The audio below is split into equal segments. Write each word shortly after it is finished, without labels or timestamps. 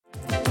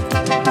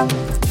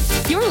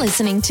You're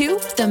listening to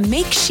the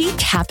Make Chic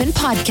Happen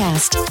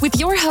podcast with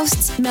your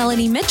hosts,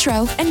 Melanie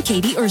Mitro and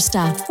Katie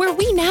Ursta, where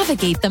we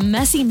navigate the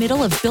messy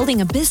middle of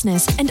building a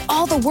business and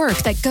all the work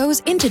that goes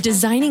into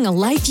designing a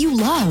life you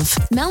love.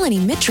 Melanie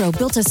Mitro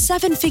built a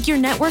 7-figure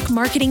network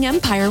marketing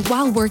empire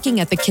while working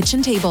at the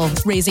kitchen table,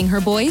 raising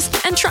her boys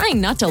and trying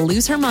not to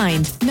lose her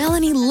mind.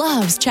 Melanie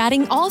loves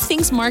chatting all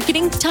things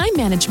marketing, time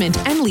management,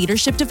 and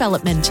leadership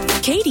development.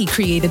 Katie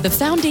created the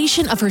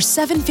foundation of her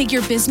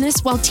 7-figure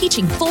business while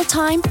teaching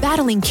full-time,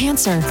 battling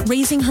cancer,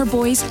 raising her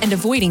boys, and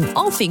avoiding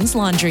all things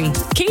laundry.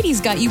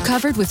 Katie's got you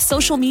covered with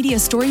social media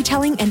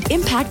storytelling and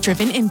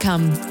impact-driven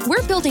income.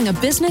 We're building a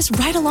business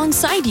right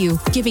alongside you,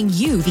 giving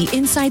you the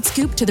inside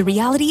scoop to the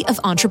reality of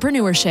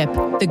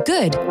entrepreneurship, the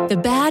good, the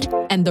bad,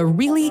 and the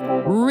really,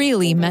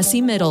 really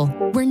messy middle.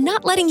 We're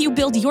not letting you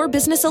build your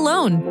business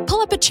alone.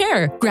 Pull up a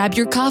chair, grab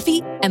your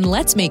coffee, and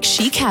let's make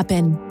chic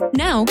happen.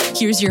 Now,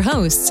 here's your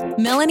hosts,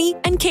 Melanie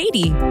and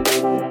Katie.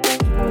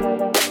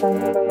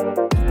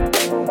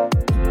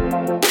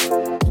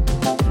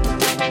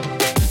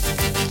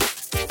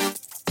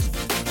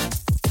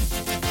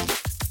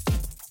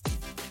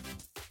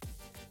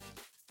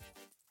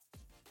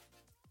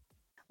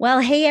 Well,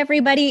 hey,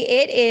 everybody.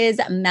 It is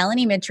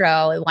Melanie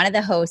Mitro, one of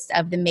the hosts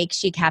of the Make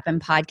Chic Happen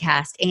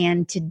podcast.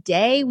 And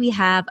today we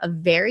have a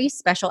very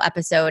special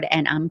episode,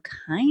 and I'm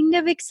kind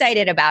of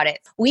excited about it.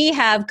 We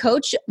have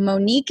Coach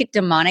Monique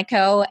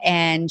DeMonico,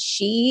 and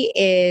she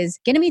is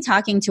going to be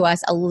talking to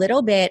us a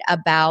little bit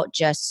about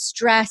just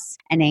stress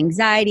and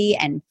anxiety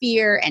and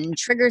fear and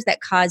triggers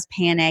that cause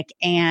panic.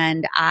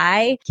 And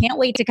I can't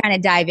wait to kind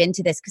of dive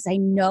into this because I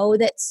know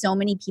that so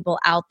many people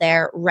out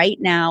there right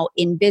now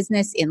in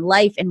business, in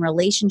life, in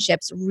relationships,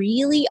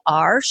 really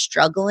are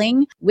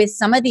struggling with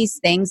some of these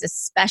things,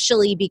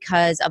 especially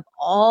because of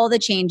all the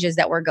changes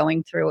that we're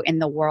going through in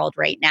the world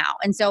right now.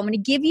 And so I'm going to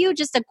give you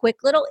just a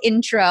quick little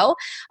intro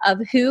of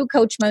who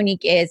Coach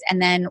Monique is,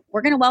 and then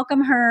we're going to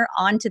welcome her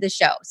onto the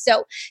show.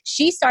 So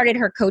she started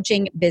her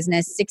coaching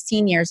business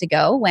 16 years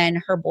ago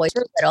when her boys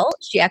were little.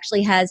 She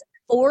actually has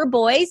 4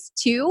 boys.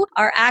 2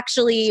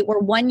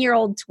 were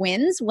 1-year-old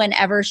twins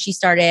whenever she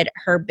started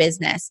her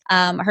business.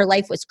 Her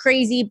life was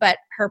crazy, but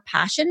her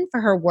passion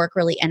for her work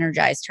really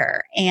energized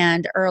her.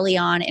 And early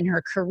on in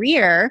her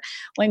career,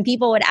 when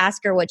people would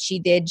ask her what she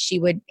did, she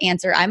would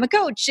answer, "I'm a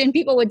coach." And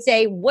people would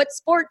say, "What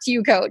sport do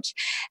you coach?"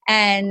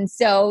 And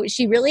so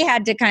she really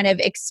had to kind of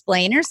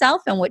explain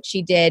herself and what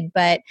she did.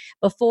 But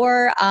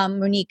before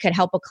Monique could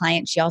help a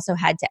client, she also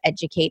had to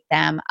educate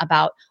them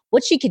about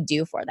what she could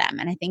do for them.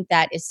 And I think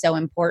that is so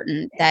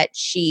important that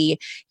she,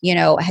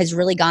 has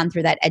really gone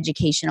through that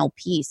educational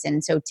piece.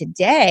 And so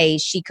today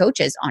she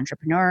coaches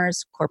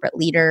entrepreneurs, corporate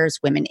leaders,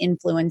 women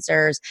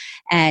influencers,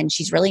 and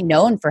she's really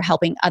known for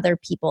helping other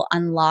people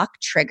unlock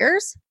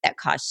triggers that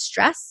cause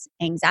stress,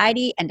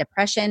 anxiety, and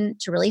depression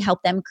to really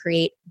help them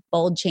create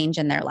bold change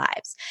in their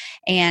lives.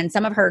 And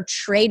some of her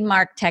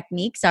trademark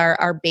techniques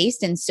are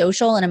based in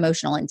social and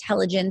emotional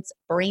intelligence,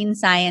 brain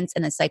science,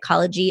 and the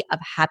psychology of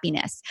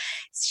happiness.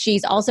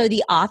 She's also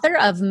the author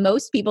of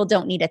Most People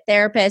Don't Need a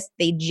Therapist,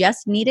 They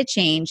Just Need a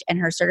Change, and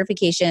her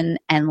certification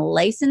and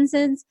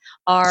licenses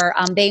are,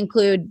 they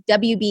include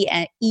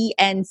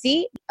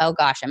WBENC, oh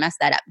gosh, I messed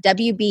that up,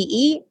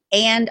 WBE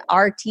and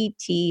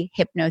RTT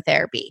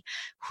hypnotherapy.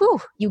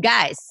 Whew, you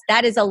guys,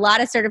 that is a lot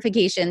of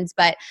certifications,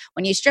 but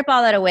when you strip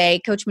all that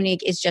away, Coach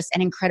Monique is just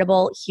an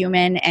incredible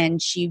human,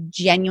 and she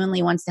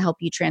genuinely wants to help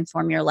you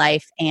transform your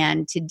life.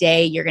 And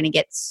today you're going to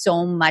get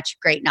so much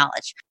great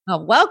knowledge.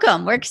 Well,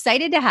 welcome. We're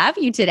excited to have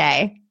you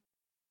today.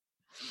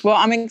 Well,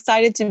 I'm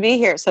excited to be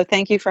here. So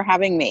thank you for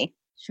having me.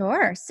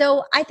 Sure.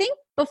 So I think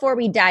before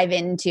we dive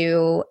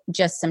into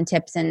just some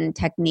tips and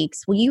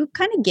techniques, will you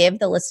kind of give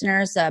the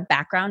listeners a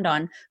background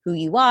on who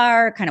you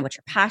are, kind of what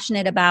you're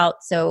passionate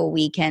about, so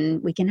we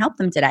can help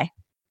them today?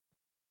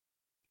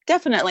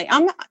 Definitely.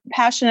 I'm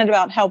passionate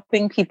about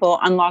helping people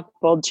unlock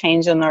bold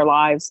change in their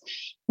lives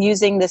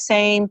using the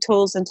same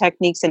tools and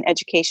techniques and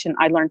education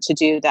I learned to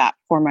do that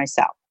for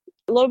myself.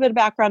 A little bit of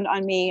background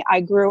on me.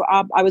 I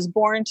was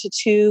born to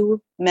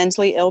 2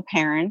 mentally ill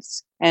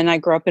parents, and I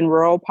grew up in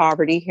rural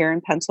poverty here in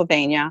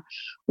Pennsylvania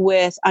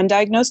with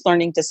undiagnosed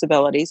learning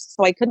disabilities.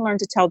 So I couldn't learn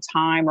to tell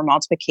time or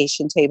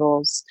multiplication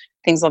tables,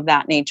 things of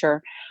that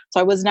nature. So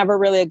I was never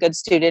really a good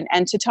student.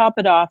 And to top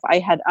it off, I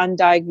had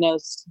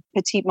undiagnosed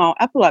petit mal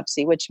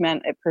epilepsy, which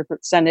meant it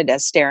presented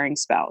as staring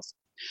spells.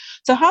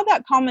 So how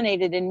that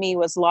culminated in me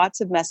was lots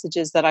of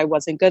messages that I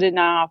wasn't good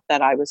enough,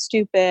 that I was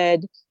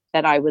stupid,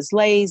 that I was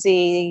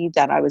lazy,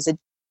 that I was a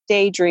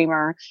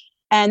daydreamer.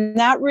 And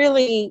that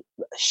really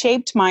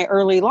shaped my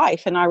early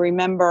life. And I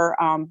remember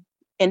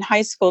in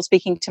high school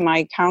speaking to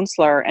my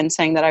counselor and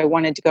saying that I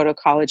wanted to go to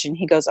college. And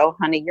he goes, "Oh,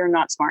 honey, you're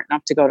not smart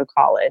enough to go to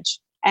college."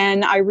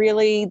 And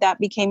that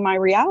became my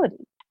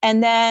reality.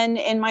 And then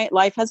my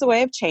life has a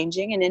way of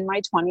changing. And in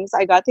my 20s,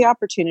 I got the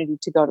opportunity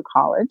to go to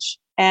college.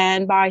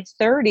 And by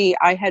 30,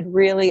 I had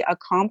really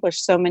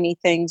accomplished so many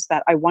things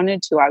that I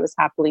wanted to. I was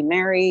happily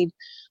married.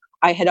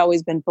 I had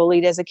always been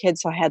bullied as a kid,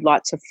 so I had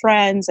lots of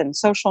friends and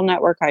social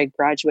network. I had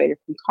graduated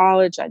from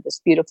college. I had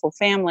this beautiful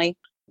family.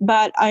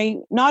 But I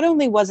not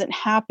only wasn't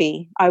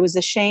happy, I was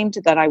ashamed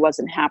that I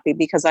wasn't happy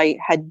because I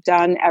had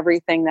done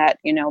everything that,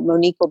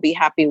 Monique will be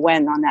happy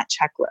when on that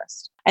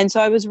checklist. And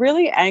so I was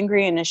really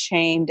angry and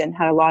ashamed and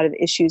had a lot of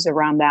issues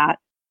around that.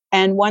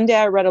 And one day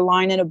I read a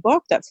line in a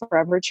book that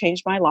forever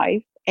changed my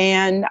life.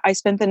 And I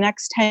spent the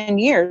next 10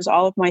 years,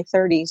 all of my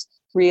 30s,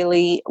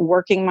 really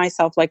working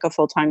myself like a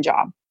full-time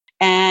job.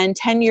 And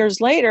 10 years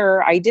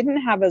later, I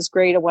didn't have as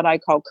great a what I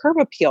call curb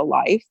appeal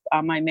life.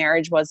 My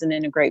marriage wasn't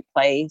in a great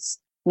place.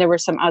 There were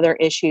some other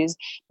issues,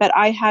 but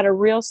I had a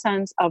real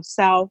sense of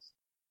self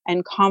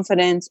and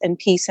confidence and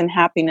peace and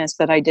happiness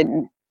that I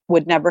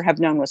would never have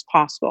known was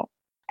possible.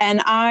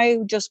 And I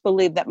just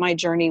believed that my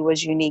journey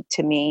was unique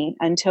to me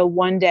until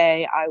one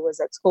day I was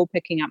at school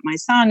picking up my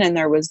son, and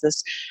there was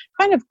this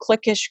kind of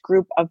cliquish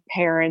group of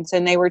parents,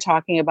 and they were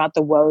talking about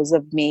the woes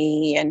of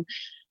me, and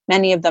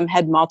many of them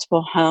had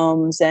multiple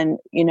homes and,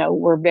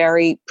 were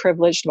very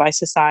privileged by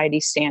society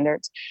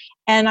standards.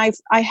 And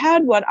I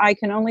had what I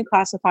can only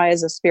classify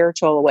as a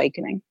spiritual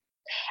awakening.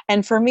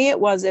 And for me, it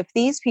was, if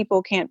these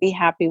people can't be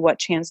happy, what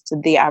chance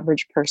did the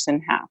average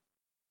person have?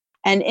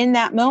 And in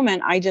that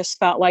moment, I just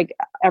felt like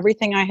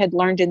everything I had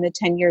learned in the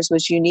 10 years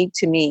was unique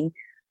to me,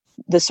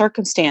 the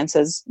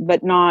circumstances,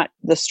 but not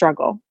the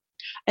struggle.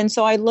 And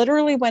so I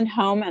literally went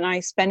home and I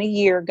spent a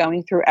year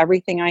going through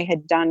everything I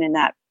had done in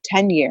that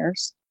 10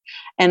 years.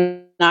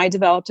 And I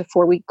developed a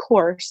 4-week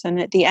course. And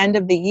at the end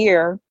of the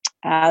year,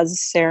 as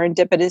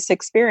serendipitous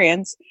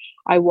experience,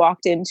 I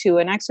walked into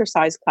an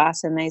exercise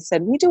class and they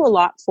said, we do a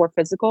lot for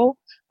physical,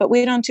 but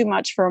we don't do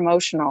much for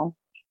emotional.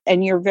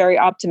 And you're very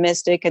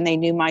optimistic. And they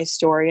knew my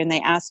story and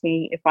they asked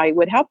me if I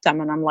would help them.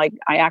 And I'm like,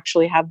 I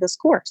actually have this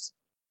course.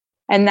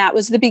 And that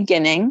was the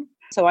beginning.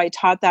 So I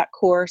taught that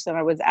course and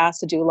I was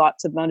asked to do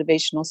lots of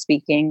motivational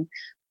speaking.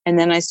 And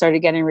then I started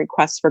getting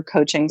requests for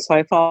coaching. So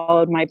I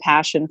followed my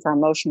passion for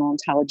emotional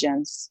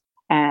intelligence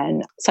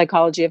and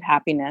psychology of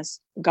happiness,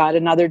 got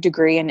another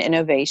degree in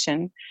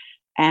innovation.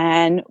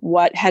 And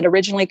what had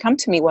originally come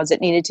to me was it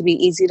needed to be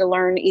easy to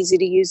learn, easy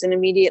to use, and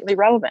immediately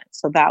relevant.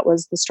 So that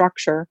was the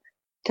structure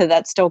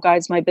that still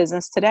guides my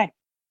business today.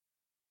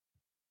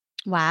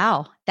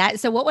 Wow.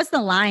 So what was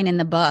the line in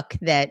the book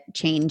that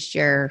changed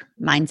your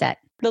mindset?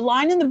 The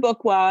line in the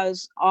book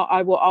was,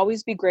 I will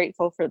always be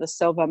grateful for the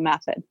Silva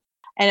method.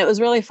 And it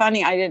was really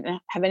funny. I didn't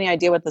have any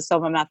idea what the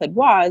Silva method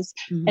was.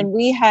 Mm-hmm. And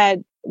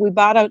we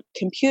bought a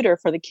computer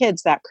for the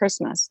kids that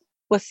Christmas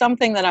with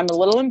something that I'm a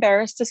little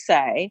embarrassed to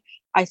say,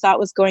 I thought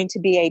was going to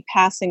be a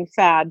passing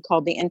fad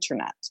called the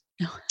internet.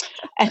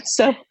 And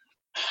so,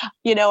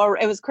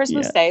 it was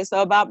Christmas Day.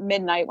 So about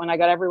midnight when I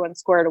got everyone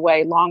squared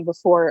away, long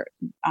before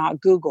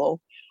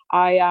Google,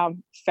 I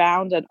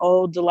found an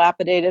old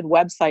dilapidated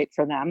website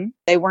for them.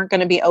 They weren't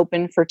going to be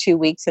open for 2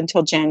 weeks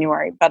until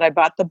January, but I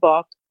bought the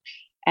book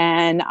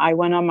and I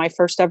went on my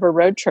first ever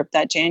road trip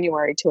that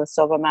January to a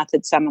Silva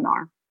Method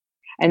seminar.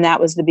 And that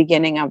was the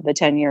beginning of the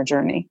 10-year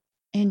journey.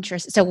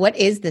 Interesting. So what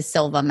is the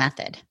Silva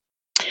Method?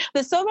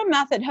 The Silva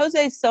Method,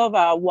 Jose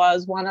Silva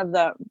was one of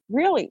the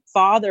really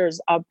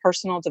fathers of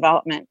personal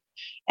development.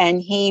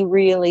 And he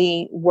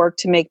really worked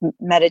to make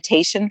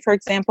meditation, for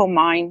example,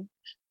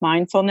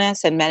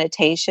 mindfulness and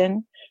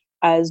meditation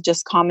as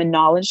just common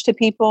knowledge to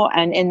people.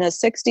 And in the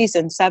 60s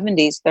and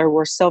 70s, there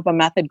were Silva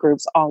Method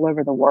groups all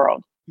over the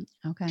world.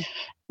 Okay.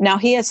 Now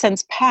he has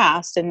since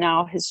passed, and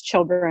now his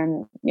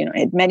children,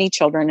 had many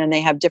children, and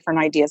they have different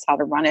ideas how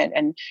to run it.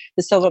 And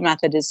the Silva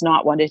Method is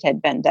not what it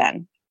had been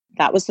then.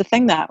 That was the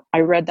thing that I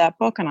read that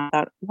book and I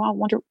thought, well, I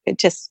wonder, it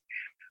just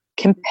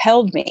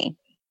compelled me.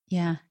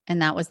 Yeah.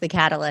 And that was the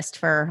catalyst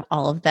for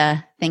all of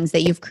the things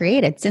that you've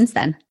created since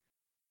then.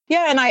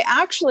 Yeah. And I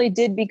actually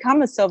did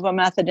become a Silva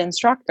Method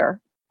instructor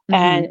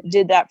and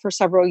did that for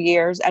several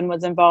years and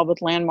was involved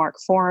with Landmark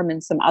Forum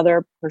and some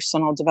other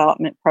personal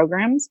development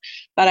programs.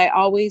 But I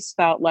always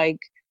felt like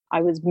I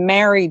was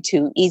married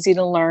to easy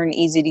to learn,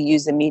 easy to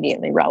use,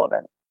 immediately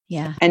relevant.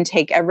 Yeah. And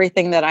take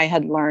everything that I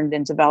had learned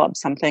and develop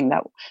something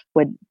that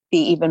would be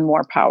even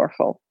more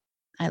powerful.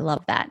 I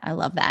love that. I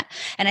love that.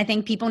 And I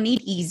think people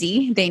need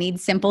easy. They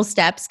need simple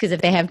steps because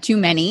if they have too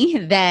many,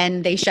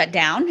 then they shut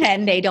down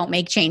and they don't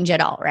make change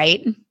at all,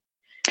 right?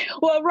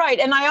 Well, right.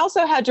 And I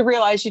also had to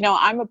realize,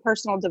 I'm a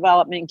personal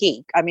development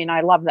geek. I mean,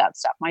 I love that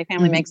stuff. My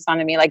family makes fun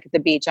of me, like at the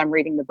beach, I'm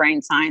reading the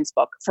brain science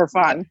book for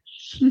fun.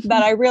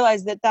 But I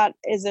realized that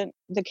isn't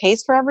the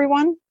case for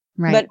everyone.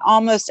 Right. But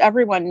almost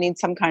everyone needs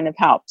some kind of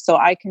help. So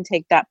I can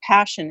take that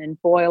passion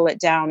and boil it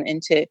down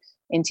into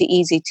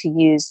easy to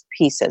use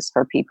pieces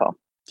for people.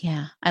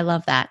 Yeah, I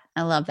love that.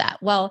 I love that.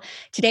 Well,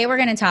 today we're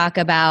going to talk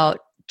about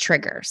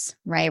triggers,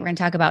 right? We're going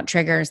to talk about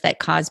triggers that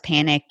cause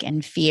panic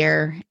and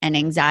fear and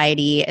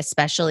anxiety,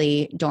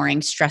 especially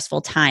during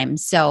stressful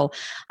times. So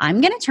I'm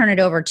going to turn it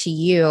over to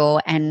you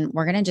and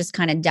we're going to just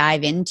kind of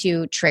dive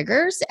into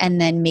triggers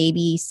and then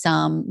maybe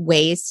some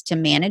ways to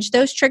manage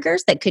those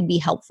triggers that could be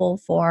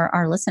helpful for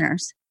our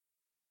listeners.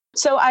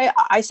 So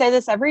I say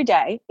this every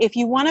day. If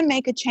you want to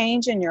make a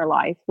change in your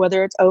life,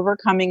 whether it's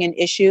overcoming an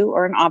issue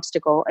or an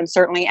obstacle, and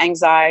certainly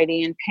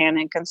anxiety and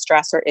panic and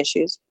stress are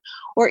issues,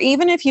 or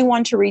even if you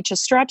want to reach a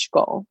stretch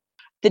goal,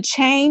 The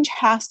change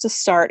has to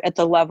start at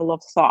the level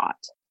of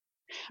thought,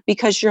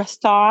 because your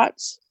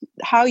thoughts,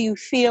 how you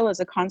feel is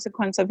a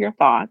consequence of your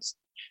thoughts,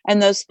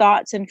 and those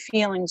thoughts and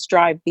feelings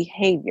drive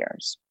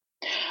behaviors.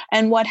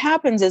 And what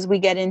happens is we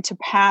get into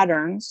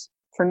patterns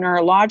for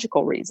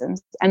neurological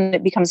reasons, and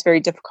it becomes very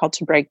difficult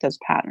to break those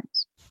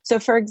patterns. So,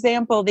 for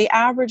example, the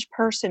average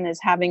person is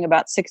having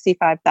about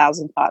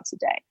 65,000 thoughts a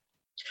day.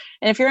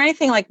 And if you're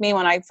anything like me,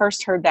 when I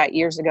first heard that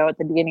years ago at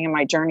the beginning of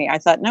my journey, I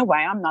thought, no way,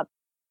 I'm not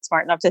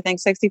smart enough to think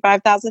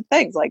 65,000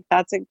 things. Like,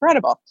 that's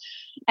incredible.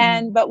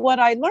 But what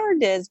I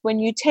learned is when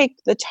you take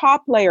the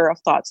top layer of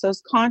thoughts,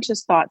 those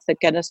conscious thoughts that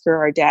get us through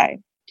our day,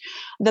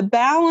 the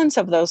balance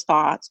of those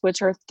thoughts,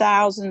 which are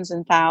thousands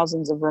and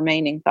thousands of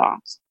remaining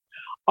thoughts,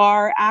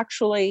 are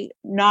actually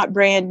not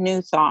brand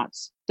new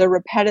thoughts. The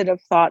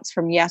repetitive thoughts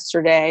from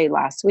yesterday,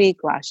 last week,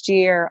 last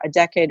year, a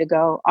decade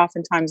ago,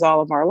 oftentimes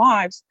all of our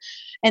lives.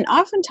 And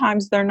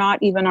oftentimes they're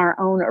not even our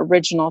own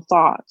original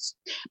thoughts,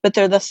 but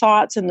they're the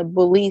thoughts and the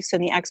beliefs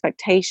and the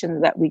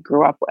expectations that we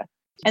grew up with.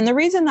 And the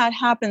reason that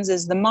happens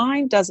is the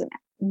mind doesn't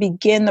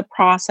begin the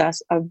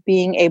process of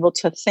being able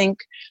to think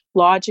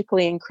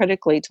logically and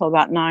critically till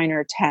about 9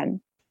 or 10.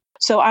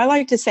 So I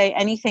like to say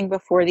anything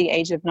before the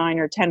age of 9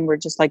 or 10, we're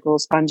just like little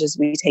sponges,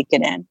 we take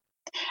it in.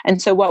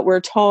 And so what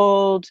we're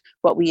told,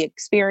 what we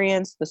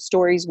experience, the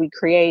stories we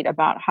create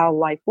about how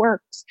life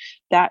works,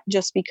 that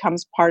just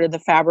becomes part of the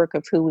fabric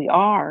of who we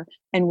are.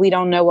 And we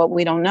don't know what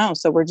we don't know.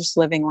 So we're just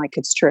living like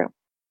it's true.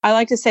 I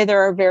like to say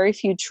there are very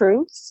few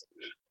truths.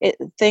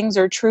 Things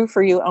are true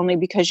for you only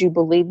because you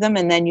believe them,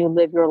 and then you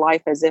live your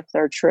life as if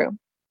they're true.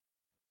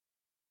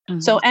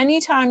 So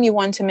anytime you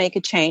want to make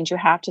a change, you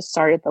have to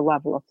start at the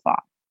level of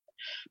thought.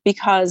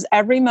 Because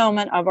every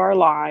moment of our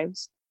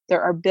lives,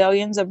 there are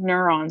billions of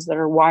neurons that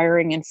are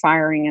wiring and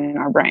firing in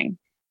our brain.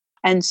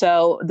 And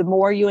so the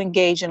more you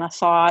engage in a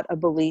thought, a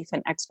belief,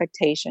 an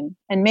expectation,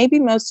 and maybe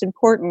most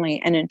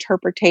importantly, an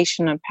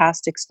interpretation of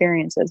past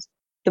experiences,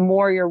 the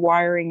more you're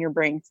wiring your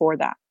brain for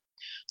that.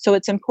 So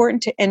it's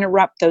important to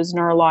interrupt those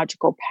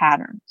neurological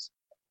patterns.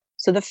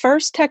 So the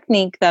first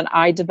technique that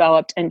I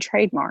developed and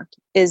trademarked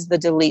is the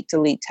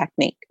delete-delete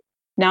technique.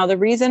 Now, the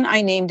reason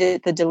I named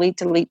it the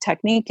delete-delete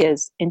technique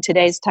is in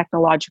today's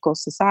technological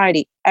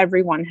society,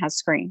 everyone has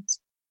screens.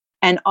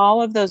 And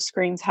all of those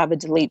screens have a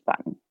delete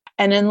button.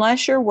 And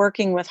unless you're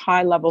working with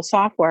high-level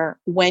software,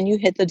 when you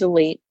hit the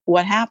delete,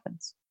 what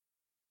happens?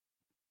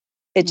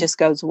 It just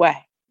goes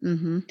away.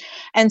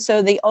 And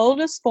so the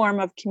oldest form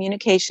of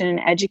communication and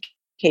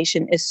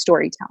education is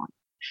storytelling.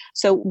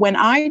 So when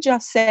I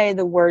just say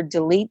the word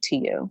delete to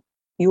you,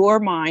 your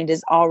mind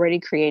is already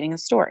creating a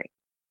story.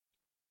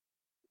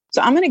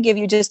 So I'm going to give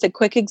you just a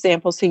quick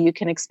example so you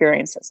can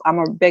experience this. I'm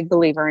a big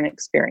believer in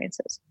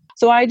experiences.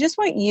 So I just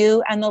want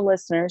you and the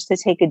listeners to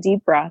take a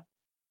deep breath,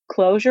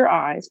 close your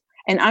eyes,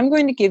 and I'm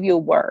going to give you a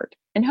word.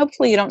 And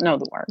hopefully you don't know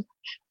the word.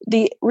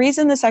 The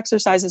reason this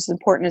exercise is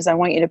important is I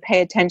want you to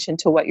pay attention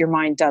to what your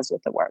mind does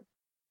with the word.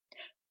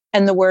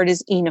 And the word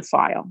is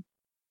enophile.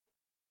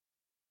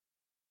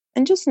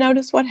 And just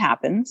notice what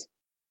happens.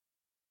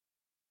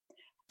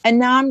 And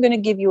now I'm going to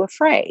give you a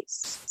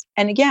phrase.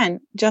 And again,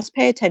 just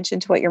pay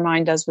attention to what your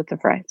mind does with the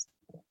phrase.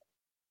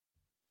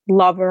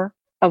 Lover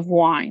of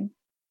wine.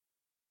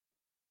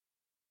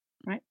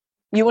 Right?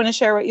 You want to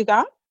share what you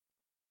got?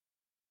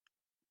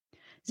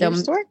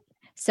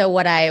 So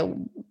what I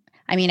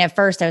mean, at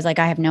first I was like,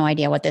 I have no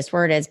idea what this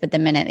word is. But the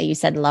minute that you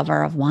said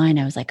lover of wine,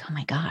 I was like, oh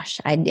my gosh,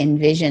 I'd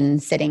envision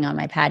sitting on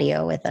my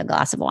patio with a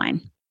glass of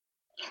wine.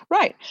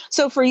 Right.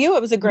 So for you,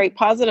 it was a great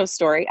positive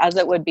story, as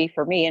it would be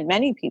for me and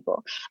many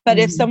people. But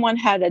if someone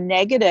had a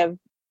negative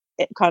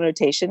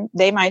connotation,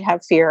 they might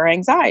have fear or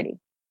anxiety.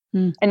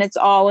 And it's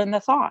all in the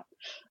thought.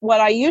 What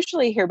I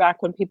usually hear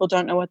back when people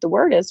don't know what the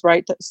word is,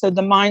 right? So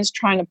the mind's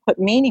trying to put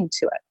meaning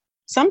to it.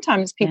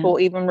 Sometimes people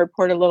even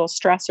report a little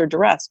stress or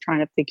duress trying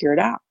to figure it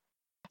out.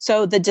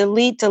 So the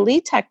delete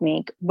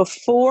technique,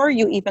 before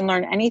you even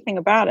learn anything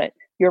about it,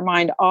 your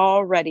mind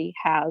already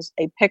has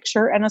a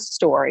picture and a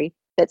story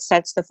that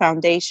sets the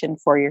foundation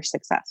for your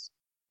success.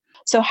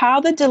 So how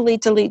the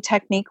delete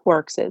technique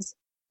works is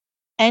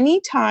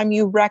anytime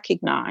you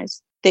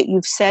recognize that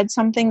you've said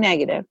something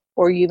negative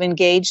or you've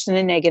engaged in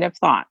a negative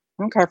thought,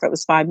 I don't care if it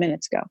was 5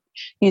 minutes ago,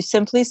 you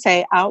simply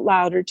say out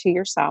loud or to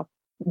yourself,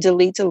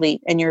 delete,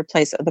 and you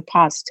replace it with a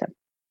positive.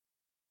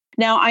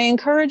 Now, I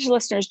encourage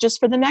listeners just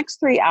for the next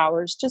 3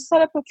 hours, just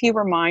set up a few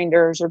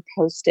reminders or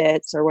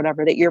Post-its or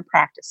whatever that you're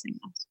practicing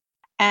this.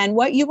 And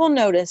what you will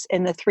notice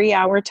in the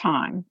 3-hour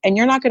time, and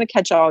you're not going to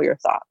catch all your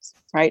thoughts,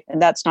 right?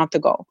 And that's not the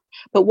goal.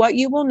 But what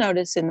you will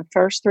notice in the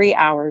first 3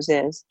 hours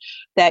is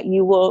that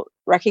you will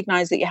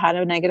recognize that you had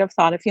a negative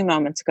thought a few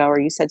moments ago,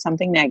 or you said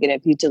something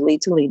negative, you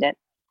delete it,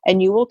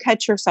 and you will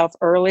catch yourself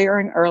earlier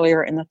and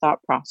earlier in the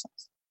thought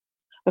process.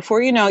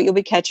 Before you know it, you'll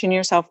be catching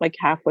yourself like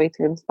halfway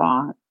through the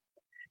thought.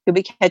 You'll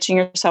be catching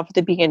yourself at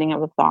the beginning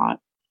of a thought.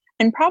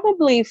 And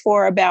probably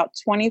for about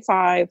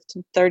 25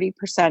 to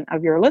 30%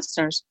 of your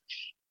listeners,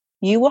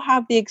 you will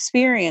have the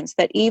experience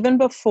that even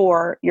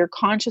before you're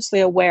consciously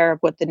aware of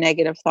what the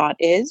negative thought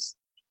is,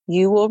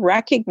 you will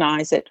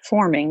recognize it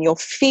forming. You'll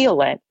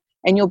feel it.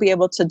 and you'll be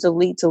able to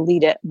delete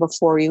it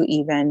before you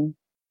even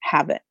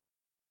have it.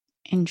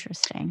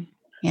 Interesting.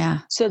 Yeah.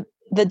 So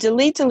the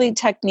delete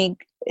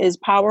technique is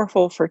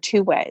powerful for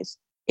two ways.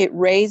 It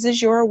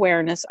raises your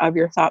awareness of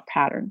your thought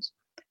patterns.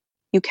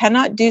 You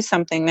cannot do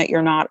something that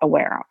you're not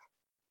aware of.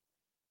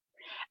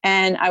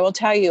 And I will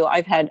tell you,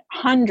 I've had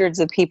hundreds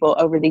of people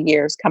over the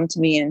years come to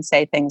me and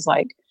say things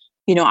like,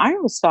 I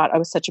always thought I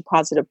was such a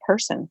positive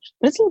person,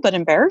 but it's a little bit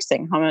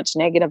embarrassing how much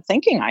negative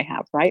thinking I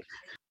have, right?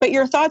 But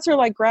your thoughts are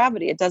like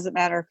gravity. It doesn't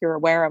matter if you're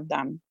aware of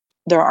them.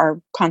 There are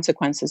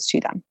consequences to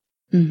them.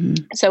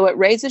 Mm-hmm. So it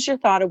raises your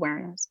thought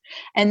awareness.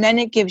 And then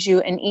it gives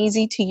you an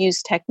easy to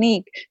use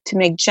technique to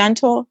make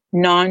gentle,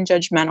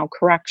 non-judgmental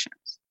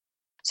corrections.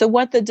 So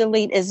what the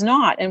delete is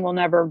not and will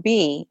never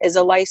be is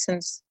a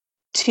license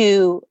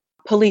to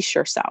police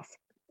yourself.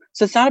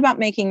 So it's not about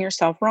making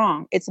yourself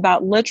wrong. It's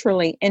about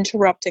literally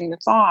interrupting the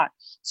thought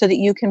so that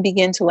you can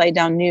begin to lay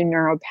down new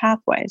neural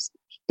pathways,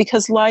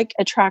 because like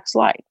attracts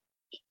like.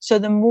 So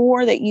the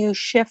more that you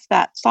shift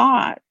that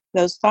thought,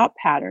 those thought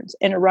patterns,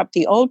 interrupt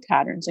the old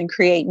patterns and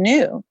create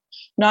new,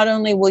 not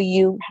only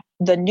will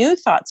the new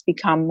thoughts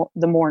become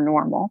the more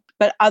normal,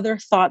 but other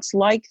thoughts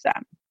like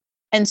them.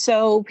 And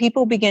so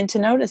people begin to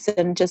notice it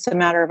in just a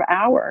matter of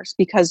hours,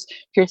 because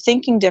you're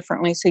thinking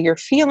differently, so you're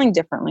feeling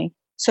differently,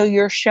 so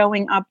you're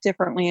showing up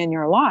differently in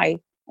your life,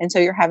 and so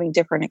you're having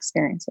different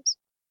experiences.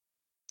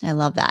 I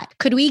love that.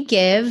 Could we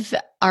give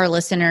our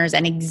listeners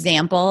an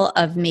example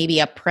of maybe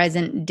a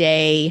present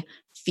day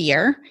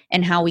fear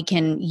and how we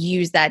can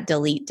use that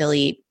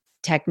delete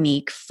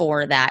technique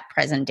for that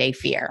present day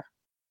fear?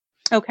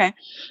 Okay.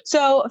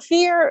 So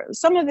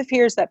some of the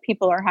fears that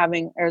people are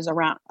having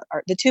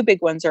the two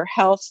big ones are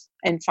health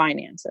and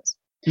finances.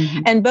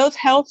 Mm-hmm. And both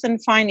health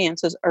and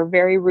finances are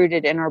very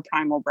rooted in our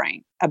primal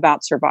brain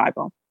about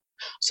survival.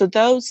 So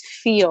those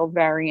feel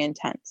very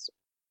intense.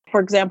 For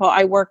example,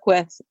 I work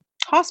with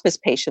hospice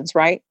patients,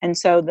 right? And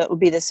so that would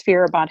be this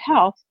fear about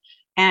health.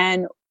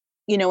 And,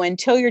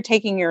 until you're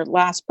taking your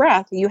last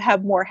breath, you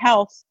have more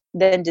health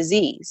than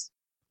disease.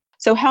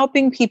 So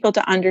helping people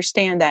to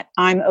understand that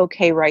I'm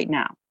okay right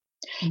now.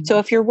 Mm-hmm. So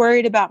if you're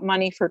worried about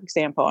money, for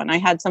example, and I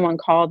had someone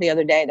call the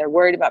other day, they're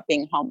worried about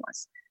being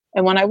homeless.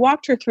 And when I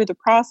walked her through the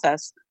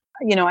process,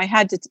 I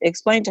had to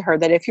explain to her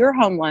that if you're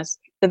homeless,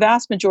 the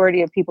vast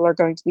majority of people are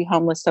going to be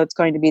homeless. So it's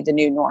going to be the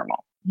new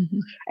normal. Mm-hmm.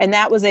 And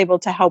that was able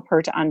to help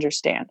her to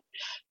understand.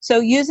 So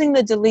using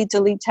the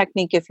delete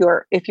technique, if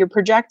you're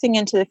projecting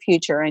into the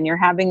future and you're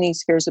having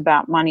these fears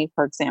about money,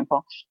 for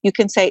example, you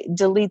can say,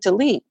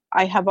 delete,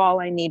 I have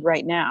all I need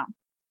right now.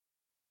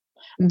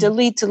 Mm-hmm.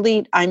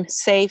 Delete, I'm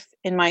safe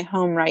in my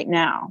home right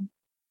now.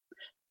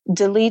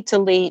 Delete,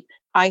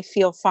 I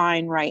feel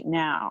fine right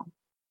now.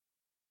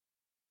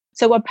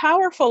 So a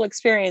powerful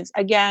experience,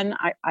 again,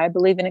 I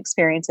believe in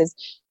experiences.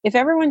 If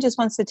everyone just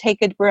wants to take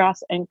a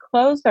breath and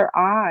close their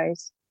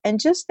eyes and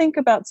just think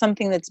about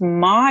something that's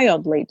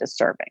mildly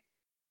disturbing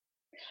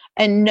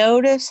and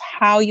notice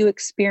how you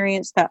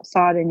experience that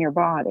thought in your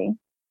body.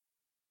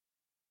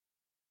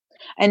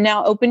 And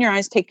now open your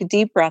eyes, take a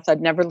deep breath.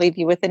 I'd never leave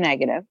you with a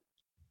negative.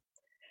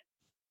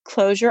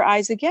 Close your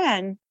eyes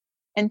again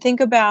and think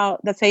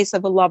about the face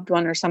of a loved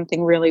one or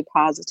something really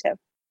positive.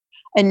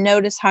 And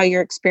notice how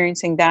you're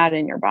experiencing that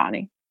in your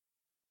body.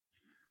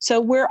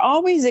 So we're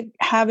always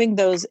having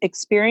those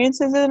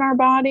experiences in our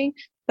body,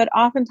 but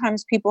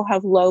oftentimes people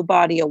have low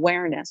body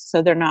awareness,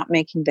 so they're not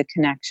making the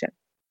connection.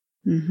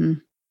 Mm-hmm.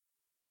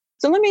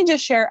 So let me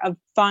just share a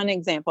fun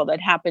example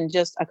that happened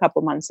just a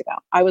couple months ago.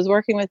 I was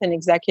working with an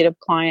executive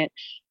client,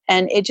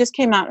 and it just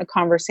came out in a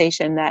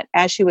conversation that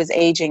as she was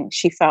aging,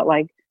 she felt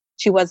like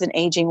she wasn't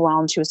aging well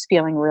and she was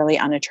feeling really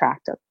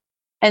unattractive.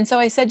 And so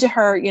I said to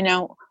her,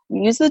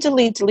 use the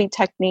delete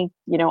technique,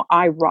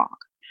 I rock.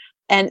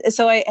 And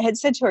so I had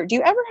said to her, do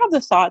you ever have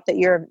the thought that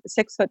you're a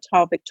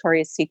 6'tall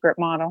Victoria's Secret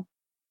model?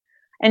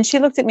 And she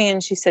looked at me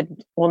and she said,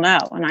 well, no.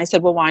 And I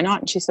said, well, why not?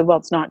 And she said, well,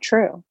 it's not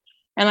true.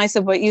 And I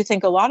said, but you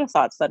think a lot of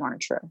thoughts that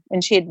aren't true.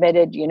 And she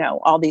admitted,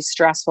 all these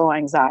stressful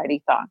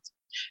anxiety thoughts.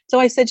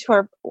 So I said to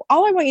her,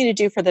 all I want you to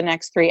do for the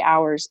next 3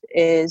 hours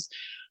is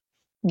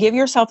give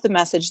yourself the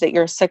message that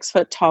you're a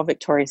 6'tall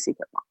Victoria's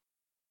Secret model.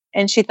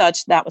 And she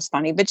thought that was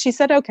funny, but she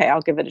said, okay,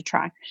 I'll give it a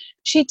try.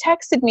 She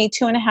texted me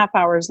 2.5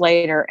 hours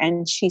later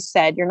and she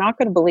said, you're not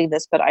going to believe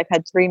this, but I've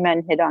had 3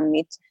 men hit on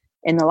me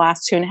in the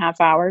last 2.5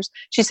 hours.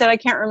 She said, I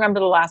can't remember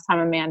the last time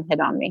a man hit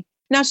on me.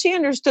 Now she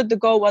understood the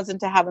goal wasn't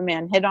to have a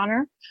man hit on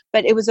her,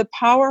 but it was a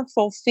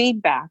powerful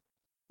feedback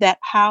that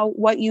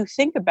what you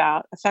think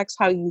about affects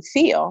how you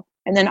feel.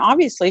 And then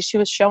obviously she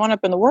was showing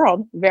up in the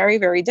world very,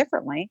 very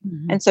differently.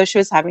 Mm-hmm. And so she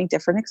was having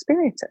different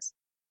experiences.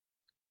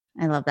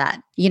 I love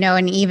that.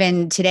 And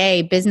even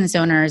today, business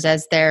owners,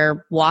 as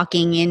they're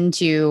walking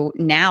into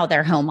now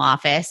their home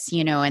office,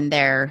 and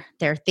they're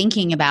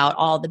thinking about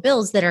all the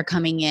bills that are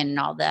coming in,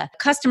 all the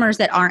customers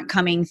that aren't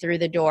coming through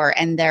the door,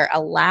 and they're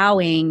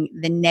allowing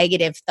the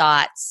negative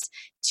thoughts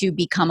to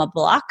become a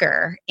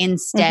blocker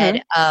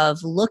instead of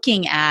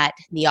looking at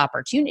the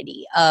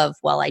opportunity of,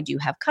 well, I do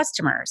have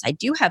customers, I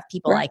do have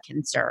people I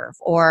can serve,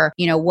 or,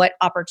 what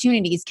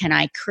opportunities can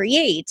I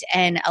create,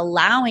 and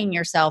allowing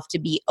yourself to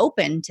be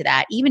open to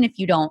that, even if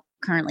you don't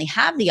currently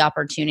have the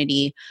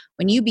opportunity.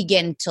 When you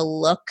begin to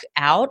look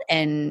out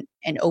and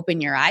open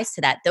your eyes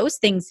to that, those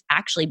things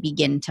actually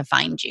begin to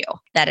find you.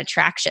 That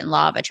attraction,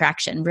 law of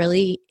attraction,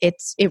 really,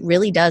 it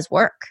really does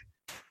work.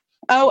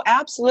 Oh,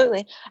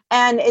 absolutely.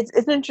 And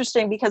it's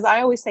interesting because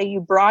I always say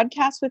you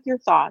broadcast with your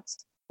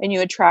thoughts and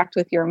you attract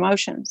with your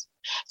emotions.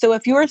 So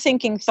if you're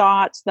thinking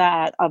thoughts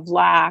that of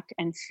lack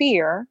and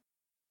fear,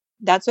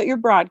 that's what you're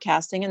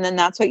broadcasting. And then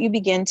that's what you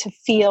begin to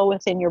feel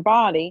within your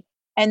body.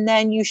 And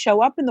then you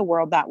show up in the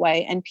world that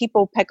way, and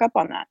people pick up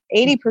on that.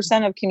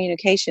 80% of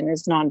communication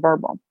is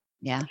nonverbal.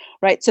 Yeah.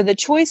 Right. So the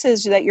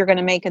choices that you're going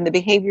to make and the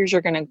behaviors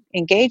you're going to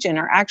engage in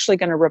are actually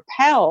going to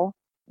repel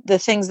the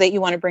things that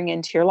you want to bring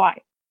into your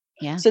life.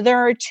 Yeah. So there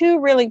are two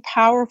really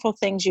powerful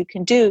things you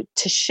can do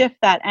to shift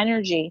that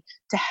energy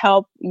to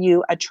help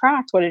you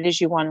attract what it is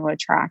you want to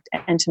attract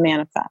and to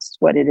manifest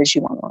what it is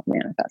you want to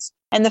manifest.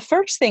 And the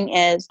first thing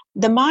is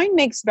the mind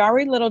makes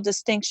very little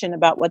distinction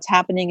about what's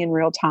happening in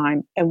real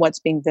time and what's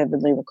being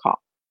vividly recalled.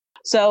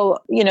 So,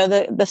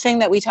 the thing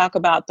that we talk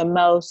about the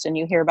most and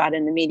you hear about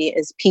in the media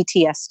is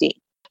PTSD.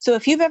 So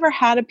if you've ever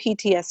had a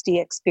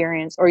PTSD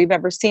experience or you've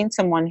ever seen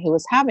someone who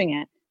was having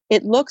it,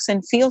 it looks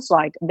and feels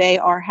like they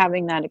are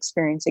having that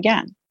experience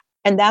again.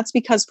 And that's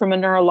because from a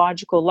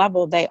neurological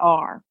level, they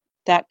are.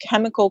 That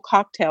chemical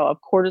cocktail of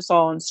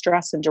cortisol and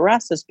stress and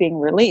duress is being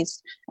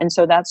released. And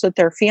so that's what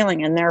they're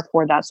feeling, and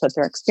therefore that's what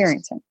they're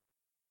experiencing.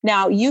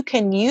 Now, you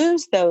can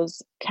use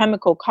those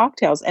chemical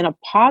cocktails in a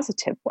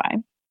positive way.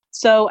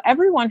 So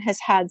everyone has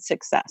had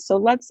success. So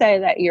let's say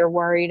that you're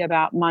worried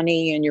about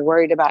money and you're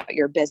worried about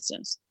your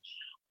business.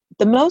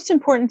 The most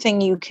important thing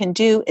you can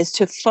do is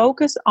to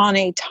focus on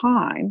a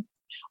time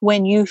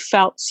when you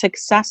felt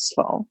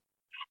successful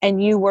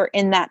and you were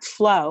in that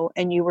flow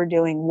and you were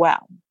doing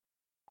well.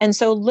 And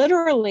so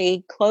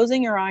literally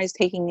closing your eyes,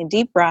 taking a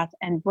deep breath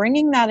and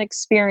bringing that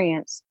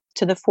experience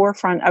to the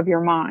forefront of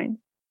your mind.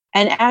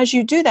 And as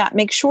you do that,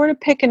 make sure to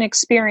pick an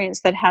experience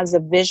that has a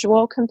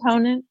visual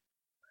component.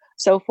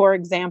 So for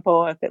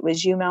example, if it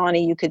was you,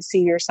 Melanie, you could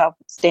see yourself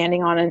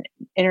standing on an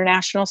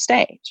international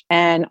stage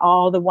and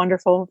all the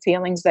wonderful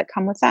feelings that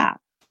come with that.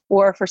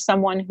 Or for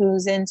someone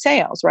who's in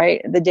sales,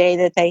 right? The day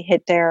that they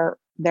hit their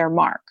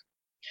mark.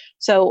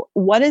 So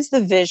what is the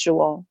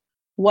visual?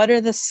 What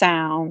are the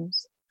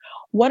sounds?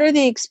 What are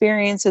the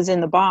experiences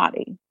in the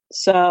body?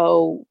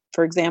 So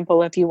for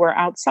example, if you were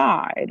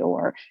outside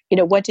or,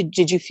 what did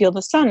you feel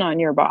the sun on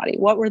your body?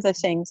 What were the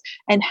things?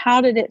 And how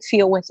did it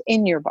feel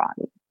within your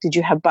body? Did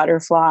you have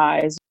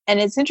butterflies? And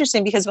it's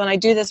interesting because when I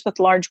do this with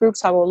large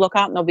groups, I will look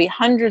out and there'll be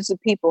hundreds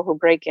of people who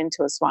break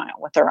into a smile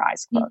with their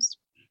eyes closed.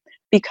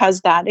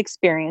 Because that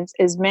experience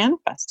is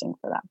manifesting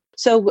for them.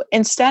 So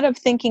instead of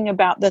thinking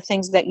about the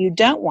things that you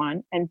don't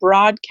want and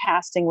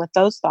broadcasting with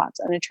those thoughts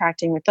and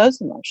attracting with those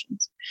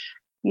emotions,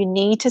 you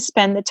need to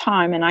spend the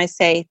time, and I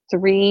say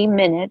 3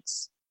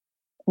 minutes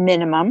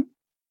minimum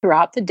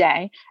throughout the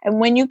day. And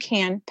when you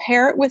can,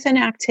 pair it with an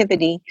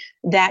activity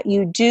that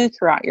you do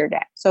throughout your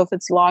day. So if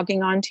it's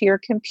logging onto your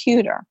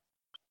computer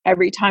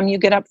every time you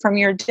get up from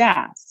your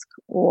desk,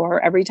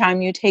 or every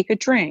time you take a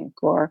drink,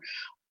 or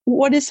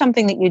what is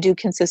something that you do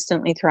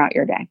consistently throughout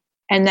your day?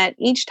 And that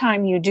each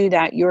time you do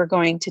that, you're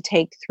going to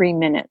take 3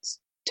 minutes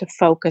to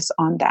focus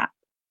on that.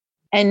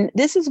 And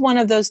this is one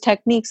of those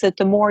techniques that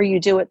the more you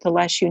do it, the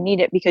less you need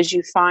it, because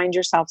you find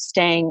yourself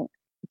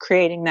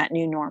creating that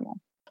new normal.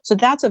 So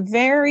that's a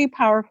very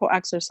powerful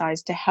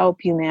exercise to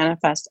help you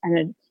manifest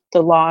and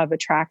the law of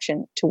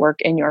attraction to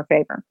work in your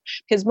favor.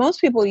 Because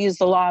most people use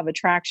the law of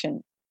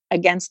attraction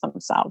against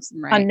themselves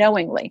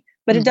unknowingly,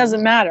 but it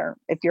doesn't matter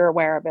if you're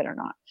aware of it or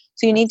not.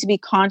 So you need to be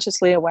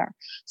consciously aware.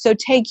 So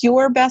take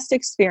your best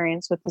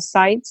experience with the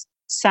sights,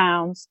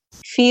 sounds,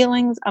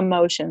 feelings,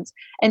 emotions.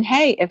 And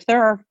hey, if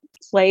there are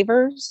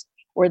flavors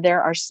or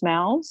there are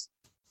smells,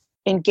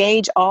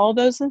 engage all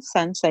those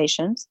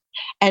sensations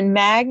and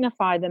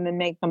magnify them and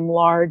make them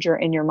larger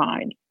in your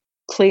mind,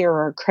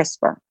 clearer,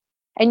 crisper.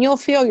 And you'll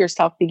feel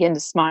yourself begin to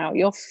smile.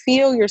 You'll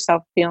feel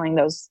yourself feeling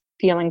those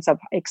feelings of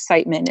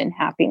excitement and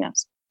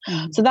happiness.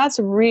 So that's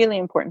a really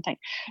important thing.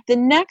 The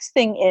next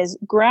thing is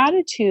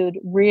gratitude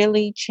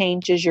really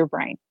changes your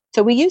brain.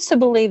 So we used to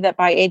believe that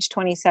by age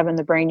 27,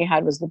 the brain you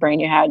had was the brain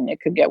you had and it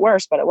could get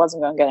worse, but it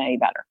wasn't going to get any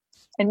better.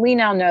 And we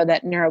now know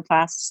that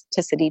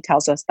neuroplasticity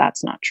tells us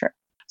that's not true.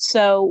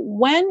 So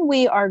when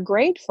we are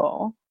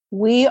grateful,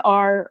 we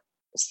are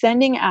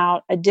sending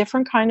out a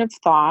different kind of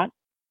thought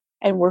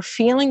and we're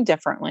feeling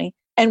differently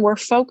and we're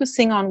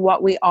focusing on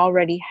what we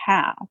already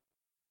have.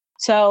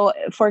 So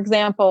for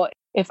example,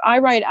 if I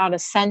write out a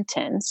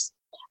sentence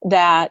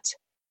that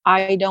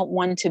I don't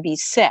want to be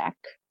sick,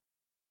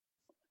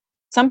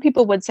 some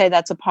people would say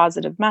that's a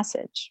positive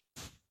message.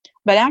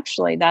 But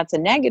actually, that's a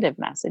negative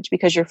message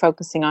because you're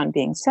focusing on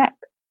being sick.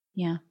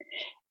 Yeah.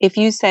 If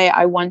you say,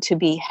 I want to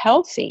be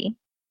healthy,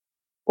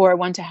 or I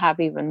want to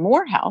have even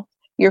more health,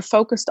 You're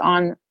focused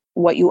on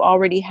what you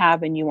already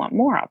have and you want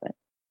more of it.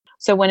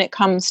 So when it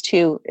comes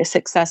to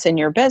success in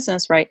your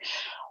business, right,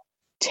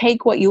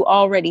 take what you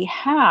already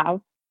have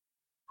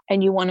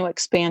and you want to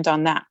expand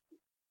on that.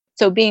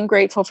 So being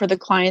grateful for the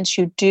clients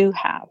you do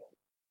have,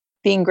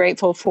 being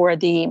grateful for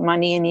the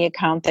money in the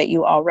account that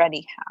you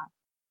already have,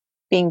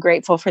 being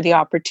grateful for the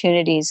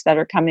opportunities that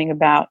are coming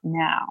about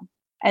now.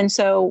 And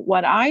so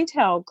what I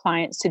tell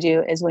clients to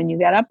do is when you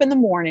get up in the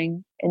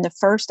morning, in the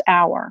first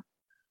hour,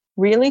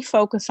 really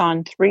focus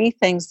on 3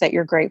 things that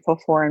you're grateful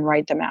for and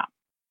write them out.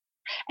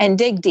 And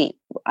dig deep.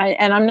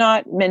 And I'm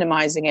not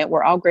minimizing it.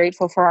 We're all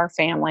grateful for our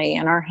family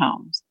and our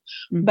homes.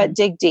 Mm-hmm. But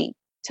dig deep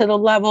to the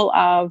level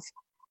of,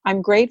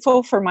 I'm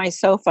grateful for my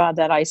sofa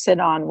that I sit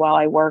on while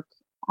I work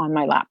on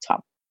my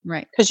laptop.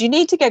 Right. Because you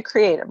need to get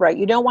creative, right?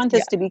 You don't want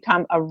this to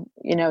become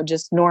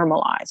just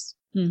normalized.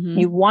 Mm-hmm.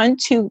 You want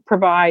to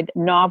provide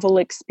novel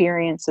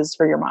experiences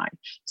for your mind.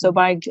 So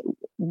by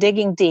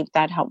digging deep,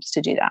 that helps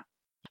to do that.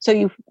 So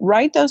you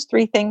write those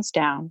 3 things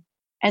down.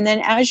 And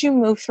then as you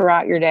move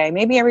throughout your day,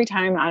 maybe every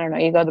time, I don't know,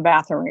 you go to the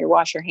bathroom or you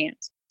wash your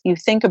hands, you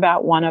think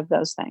about one of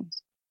those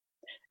things.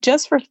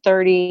 Just for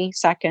 30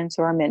 seconds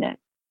or a minute,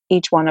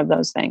 each one of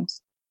those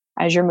things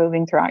as you're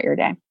moving throughout your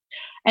day.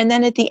 And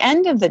then at the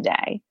end of the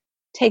day,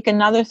 take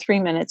another 3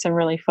 minutes and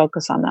really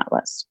focus on that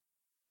list.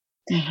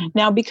 Mm-hmm.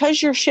 Now,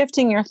 because you're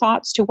shifting your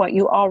thoughts to what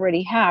you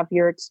already have,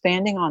 you're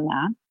expanding on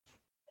that.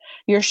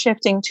 You're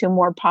shifting to a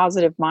more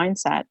positive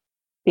mindset,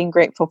 being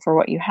grateful for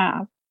what you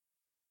have.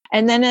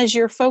 And then as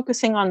you're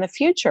focusing on the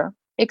future,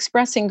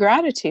 expressing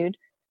gratitude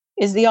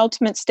is the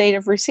ultimate state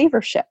of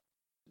receivership,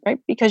 right?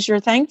 Because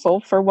you're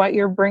thankful for what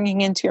you're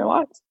bringing into your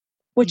life,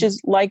 which is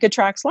like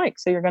attracts like.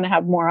 So you're going to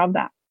have more of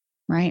that.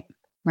 Right,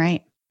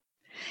 right.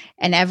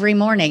 And every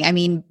morning, I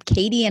mean,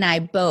 Katie and I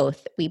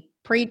both, we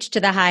preach to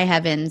the high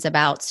heavens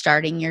about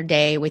starting your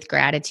day with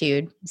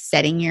gratitude,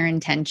 setting your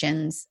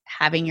intentions,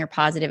 having your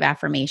positive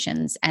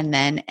affirmations, and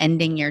then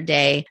ending your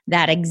day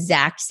that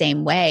exact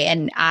same way.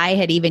 And I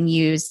had even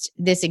used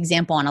this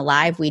example on a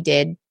live we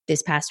did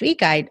this past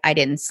week. I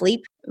didn't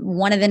sleep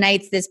one of the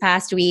nights this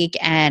past week,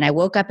 and I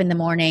woke up in the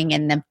morning,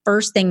 and the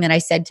first thing that I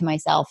said to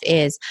myself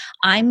is,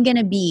 I'm going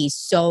to be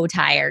so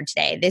tired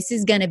today. This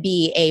is going to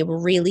be a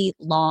really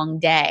long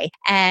day.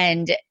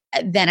 And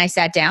then I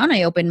sat down,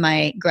 I opened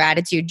my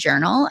gratitude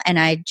journal, and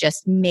I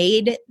just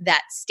made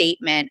that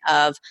statement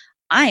of,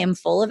 I am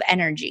full of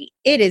energy.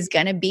 It is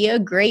going to be a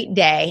great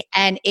day.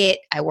 And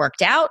I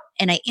worked out,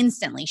 and I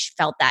instantly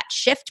felt that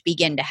shift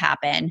begin to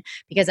happen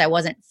because I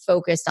wasn't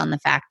focused on the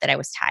fact that I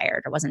was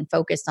tired. I wasn't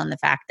focused on the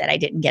fact that I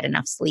didn't get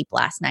enough sleep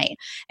last night.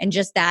 And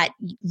just that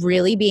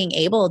really being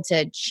able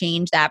to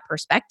change that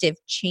perspective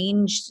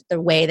changed the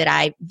way that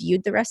I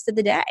viewed the rest of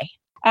the day.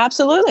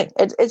 Absolutely.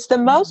 It's the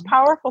most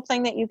powerful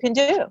thing that you can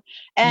do.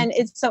 And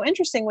it's so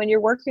interesting when you're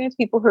working with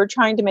people who are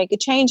trying to make a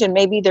change and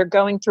maybe they're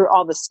going through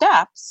all the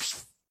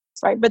steps,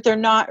 right? But they're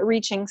not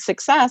reaching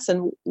success.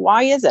 And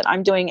why is it?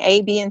 I'm doing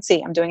A, B, and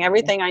C. I'm doing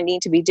everything I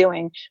need to be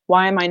doing.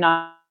 Why am I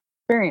not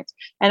experienced?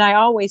 And I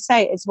always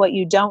say it's what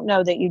you don't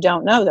know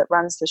that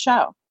runs the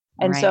show.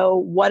 And so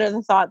what are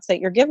the thoughts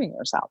that you're giving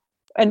yourself?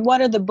 And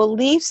what are the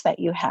beliefs that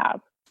you have?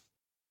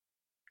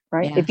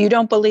 Right? Yeah. If you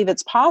don't believe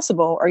it's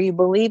possible or you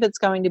believe it's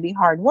going to be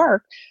hard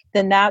work,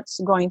 then that's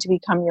going to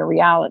become your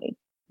reality.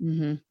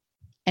 Mm-hmm.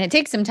 And it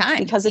takes some time.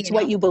 Because it's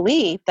what you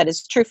believe that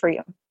is true for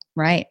you.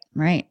 Right,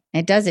 right.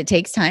 It does. It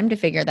takes time to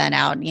figure that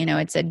out.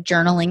 It's a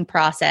journaling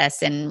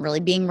process and really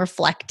being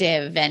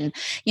reflective. And,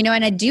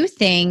 and I do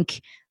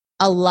think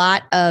a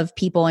lot of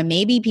people, and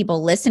maybe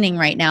people listening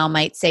right now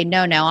might say,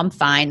 no, I'm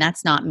fine.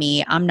 That's not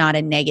me. I'm not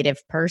a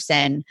negative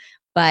person.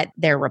 But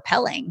they're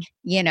repelling,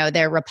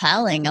 they're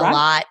repelling a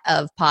lot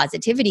of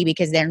positivity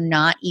because they're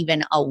not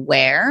even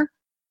aware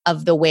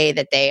of the way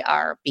that they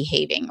are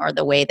behaving or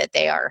the way that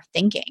they are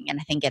thinking. And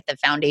I think at the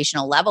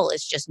foundational level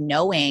is just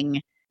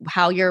knowing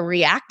how you're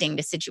reacting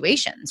to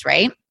situations,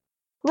 right?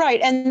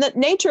 Right. And the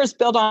nature is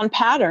built on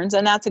patterns,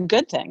 and that's a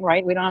good thing,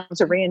 right? We don't have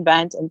to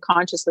reinvent and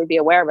consciously be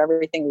aware of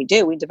everything we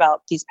do. We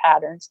develop these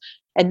patterns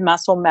and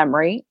muscle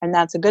memory, and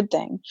that's a good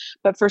thing.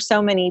 But for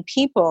so many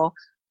people,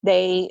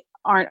 they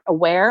aren't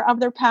aware of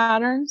their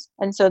patterns.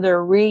 And so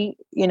they're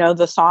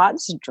the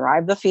thoughts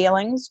drive the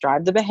feelings,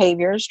 drive the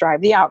behaviors, drive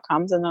the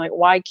outcomes. And they're like,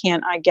 why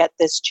can't I get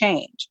this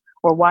change?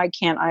 Or why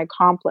can't I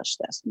accomplish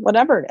this?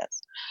 Whatever it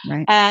is.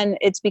 Right. And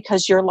it's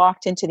because you're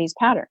locked into these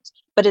patterns.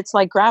 But it's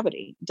like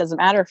gravity. It doesn't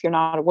matter if you're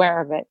not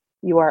aware of it.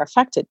 You are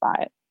affected by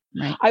it.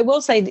 Right. I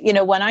will say,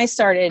 when I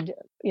started,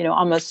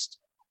 almost,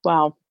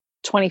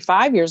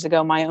 25 years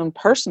ago, my own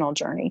personal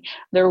journey,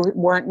 there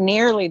weren't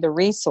nearly the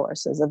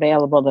resources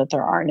available that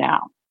there are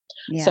now.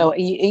 Yeah. So it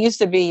used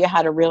to be you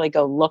had to really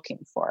go looking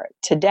for it.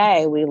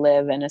 Today, we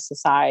live in a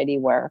society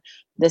where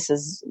this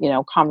is,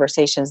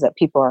 conversations that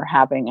people are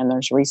having, and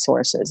there's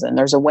resources and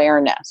there's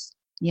awareness.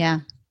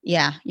 Yeah.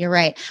 Yeah, you're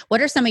right.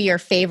 What are some of your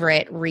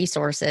favorite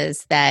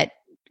resources that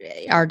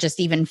are just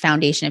even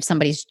foundation if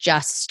somebody's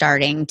just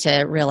starting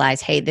to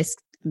realize, hey,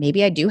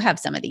 maybe I do have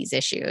some of these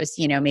issues,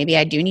 maybe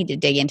I do need to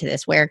dig into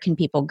this. Where can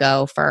people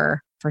go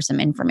for some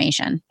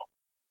information?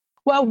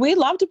 Well, we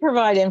love to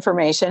provide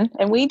information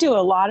and we do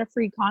a lot of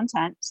free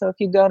content. So if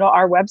you go to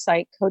our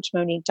website,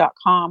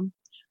 coachmonique.com,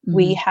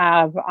 we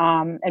have,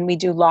 and we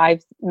do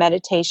live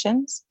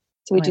meditations.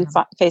 So we do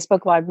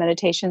Facebook Live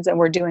meditations, and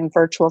we're doing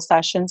virtual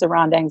sessions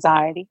around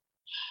anxiety.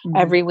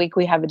 Every week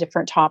we have a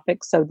different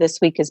topic. So this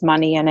week is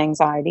money and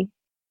anxiety.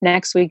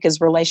 Next week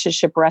is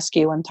relationship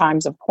rescue in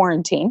times of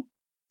quarantine.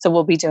 So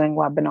we'll be doing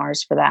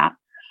webinars for that.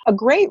 A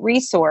great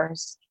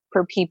resource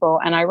for people,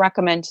 and I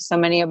recommend to so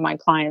many of my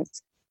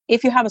clients,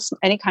 if you have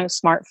any kind of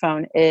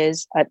smartphone,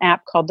 is an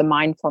app called the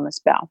Mindfulness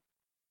Bell.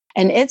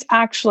 And it's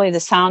actually the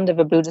sound of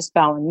a Buddhist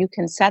bell. And you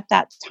can set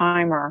that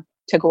timer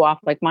to go off,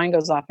 like mine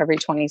goes off every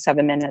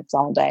 27 minutes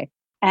all day.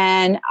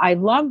 And I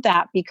love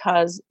that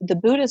because the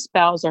Buddhist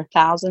bells are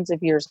thousands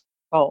of years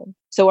old.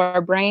 So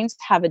our brains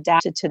have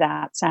adapted to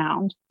that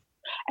sound.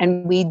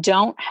 And we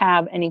don't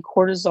have any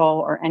cortisol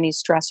or any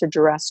stress or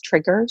duress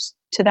triggers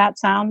to that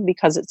sound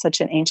because it's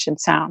such an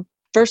ancient sound.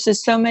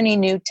 Versus so many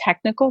new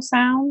technical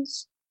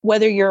sounds,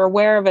 whether you're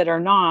aware of it or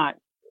not,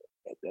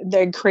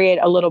 they create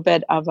a little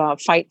bit of a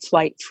fight,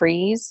 flight,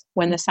 freeze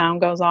when the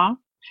sound goes off.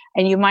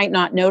 And you might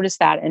not notice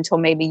that until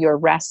maybe you're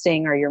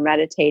resting or you're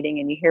meditating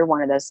and you hear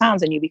one of those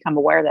sounds and you become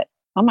aware that,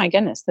 oh my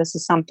goodness, this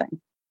is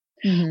something.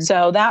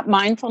 So that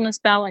mindfulness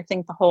bell, I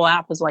think the whole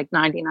app is like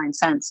 99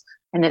 cents.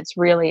 And it's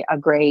really a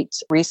great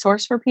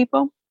resource for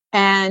people.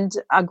 And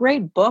a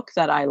great book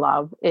that I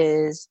love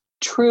is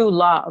True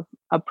Love,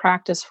 A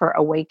Practice for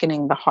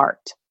Awakening the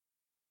Heart.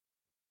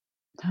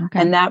 Okay.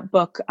 And that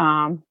book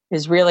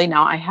is really,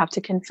 now I have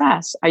to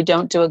confess, I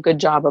don't do a good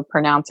job of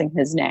pronouncing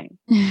his name,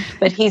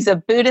 but he's a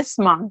Buddhist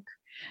monk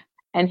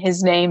and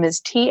his name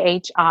is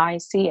Thich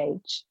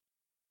Nhat,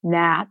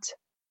 Nahat,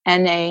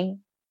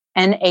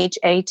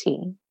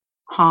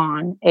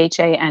 Han,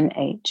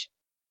 Hanh.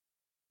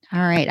 All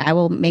right. I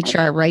will make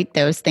sure I write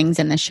those things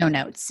in the show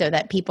notes so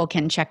that people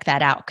can check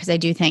that out, because I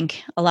do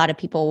think a lot of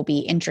people will be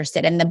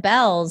interested. And the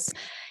bells,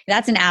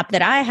 that's an app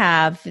that I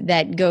have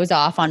that goes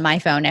off on my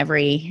phone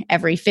every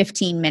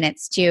 15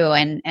 minutes too.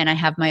 And I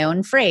have my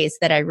own phrase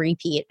that I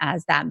repeat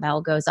as that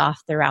bell goes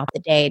off throughout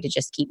the day to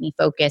just keep me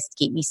focused,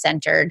 keep me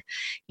centered,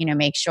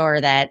 make sure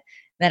that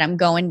I'm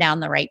going down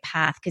the right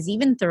path. Because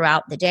even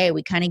throughout the day,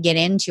 we kind of get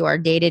into our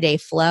day-to-day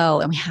flow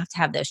and we have to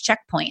have those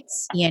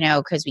checkpoints,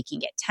 because we can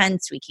get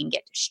tense, we can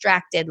get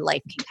distracted,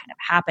 life can kind of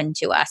happen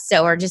to us.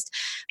 So we're just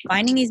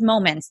finding these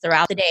moments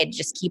throughout the day to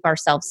just keep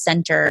ourselves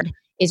centered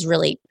is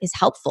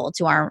helpful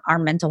to our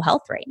mental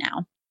health right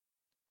now.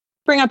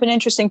 Bring up an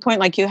interesting point,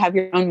 like you have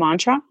your own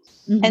mantra.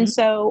 And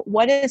so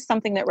what is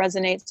something that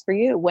resonates for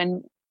you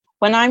when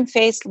I'm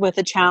faced with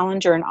a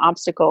challenge or an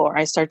obstacle, or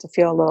I start to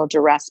feel a little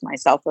duress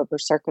myself over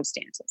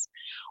circumstances?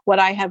 What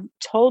I have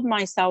told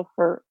myself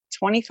for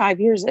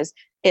 25 years is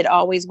it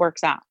always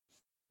works out.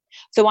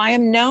 So I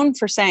am known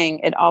for saying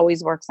it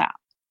always works out.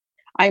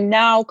 I'm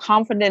now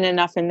confident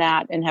enough in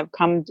that and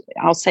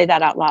I'll say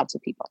that out loud to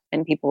people,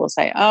 and people will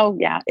say, oh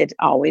yeah, it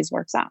always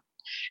works out.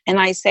 And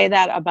I say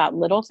that about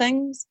little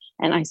things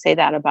and I say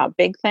that about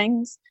big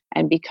things.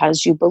 And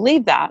because you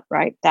believe that,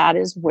 right, that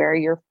is where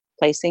you're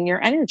placing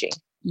your energy.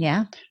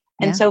 Yeah.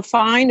 And so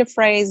find a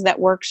phrase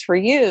that works for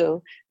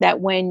you, that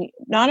when,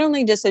 not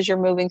only just as you're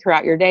moving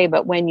throughout your day,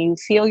 but when you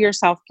feel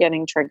yourself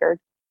getting triggered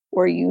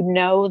or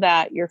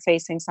that you're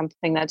facing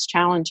something that's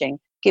challenging,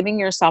 giving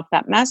yourself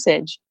that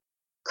message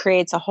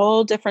creates a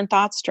whole different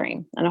thought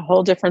stream and a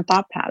whole different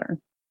thought pattern.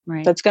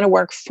 Right. That's going to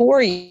work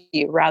for you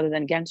rather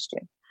than against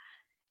you.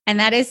 And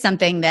that is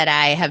something that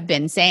I have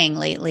been saying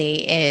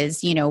lately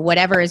is,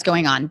 whatever is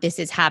going on, this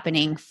is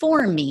happening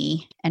for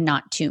me and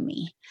not to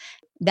me.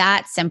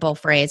 That simple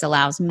phrase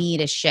allows me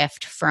to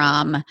shift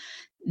from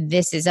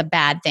this is a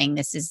bad thing,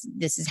 this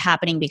is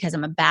happening because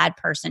I'm a bad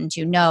person,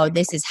 to no,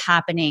 this is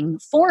happening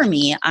for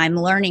me. I'm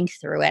learning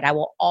through it. I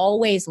will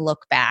always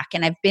look back.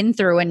 And I've been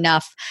through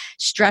enough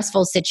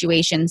stressful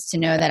situations to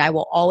know that I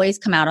will always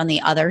come out on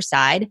the other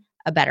side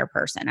a better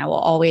person. I will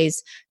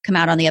always come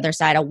out on the other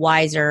side a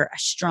wiser, a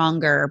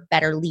stronger,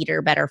 better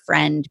leader, better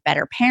friend,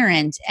 better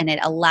parent. And it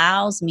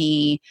allows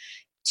me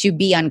to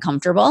be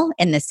uncomfortable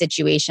in the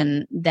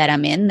situation that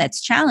I'm in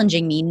that's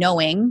challenging me,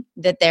 knowing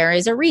that there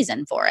is a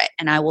reason for it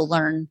and I will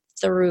learn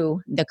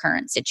through the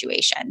current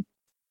situation.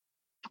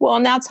 Well,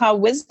 and that's how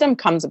wisdom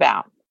comes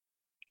about,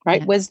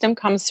 right? Yeah. Wisdom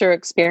comes through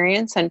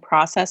experience and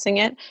processing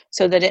it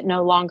so that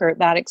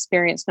that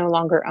experience no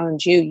longer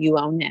owns you, you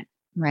own it.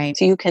 Right.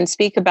 So you can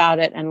speak about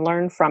it and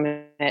learn from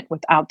it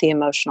without the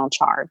emotional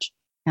charge.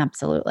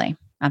 Absolutely.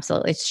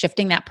 Absolutely.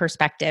 Shifting that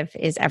perspective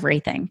is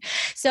everything.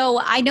 So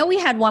I know we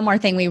had one more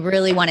thing we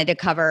really wanted to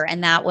cover,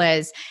 and that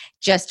was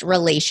just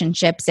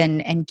relationships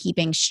and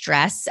keeping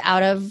stress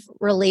out of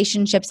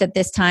relationships at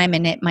this time.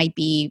 And it might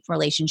be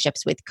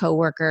relationships with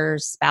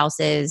coworkers,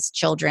 spouses,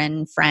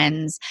 children,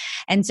 friends.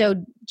 And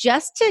so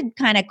just to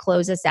kind of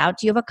close us out,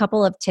 do you have a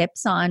couple of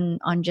tips on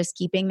just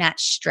keeping that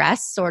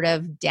stress sort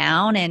of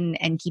down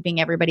and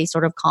keeping everybody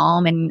sort of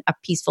calm in a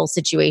peaceful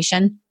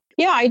situation?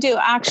 Yeah, I do.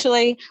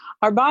 Actually,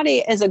 our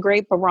body is a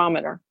great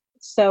barometer.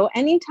 So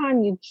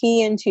anytime you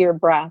key into your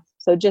breath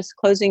So just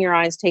closing your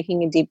eyes,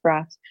 taking a deep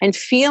breath, and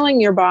feeling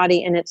your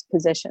body in its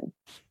position.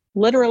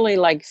 Literally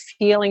like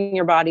feeling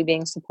your body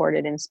being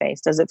supported in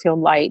space. Does it feel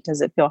light? Does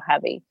it feel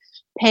heavy?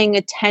 Paying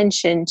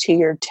attention to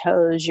your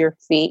toes, your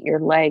feet, your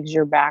legs,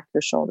 your back,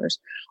 your shoulders,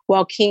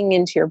 while keying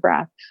into your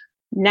breath.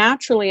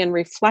 Naturally and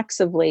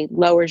reflexively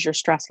lowers your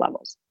stress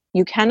levels.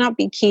 You cannot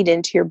be keyed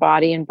into your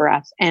body and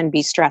breath and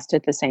be stressed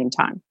at the same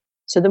time.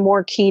 So the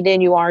more keyed in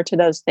you are to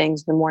those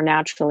things, the more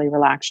naturally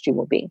relaxed you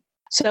will be.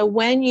 So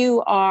when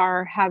you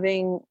are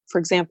having, for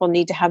example,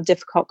 need to have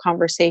difficult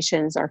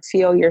conversations or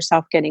feel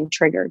yourself getting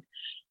triggered,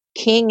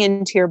 keying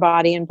into your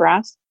body and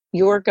breath,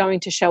 you're going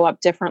to show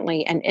up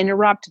differently and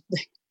interrupt.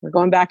 We're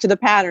going back to the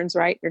patterns,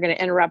 right? You're going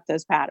to interrupt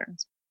those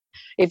patterns.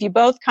 If you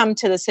both come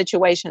to the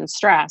situation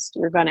stressed,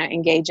 you're going to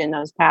engage in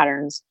those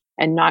patterns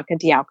and not get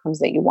the outcomes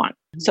that you want.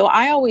 So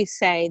I always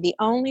say the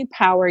only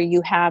power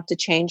you have to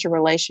change a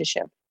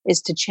relationship is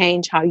to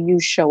change how you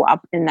show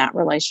up in that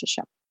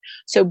relationship.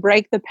 So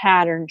break the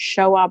pattern,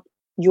 show up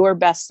your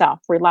best self,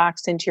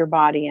 relaxed into your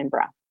body and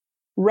breath,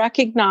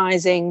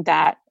 recognizing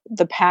that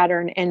the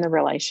pattern in the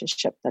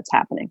relationship that's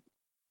happening.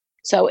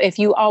 So if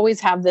you always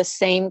have the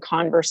same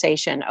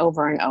conversation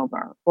over and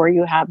over, or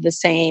you have the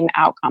same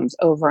outcomes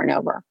over and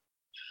over,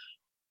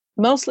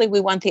 mostly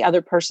we want the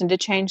other person to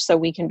change so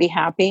we can be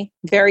happy.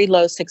 Very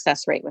low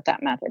success rate with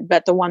that method,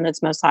 but the one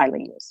that's most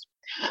highly used.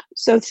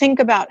 So think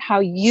about how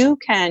you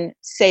can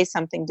say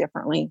something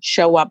differently,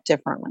 show up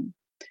differently.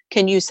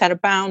 Can you set a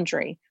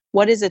boundary?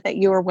 What is it that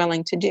you are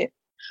willing to do?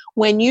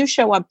 When you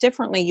show up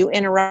differently, you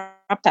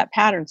interrupt that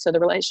pattern, so the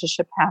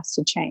relationship has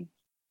to change.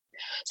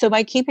 So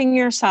by keeping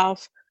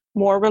yourself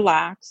more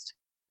relaxed,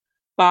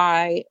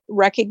 by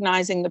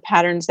recognizing the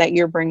patterns that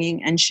you're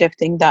bringing and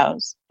shifting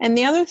those. And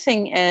the other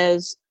thing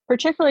is,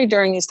 particularly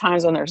during these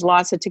times when there's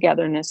lots of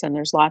togetherness and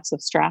there's lots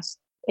of stress,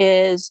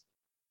 is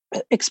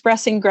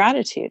expressing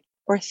gratitude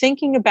or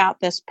thinking about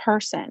this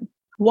person.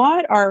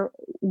 What are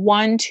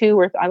 1, 2,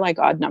 or I like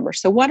odd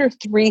numbers. So what are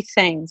 3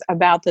 things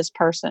about this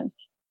person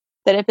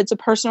that if it's a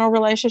personal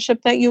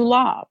relationship that you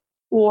love,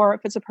 or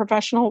if it's a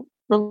professional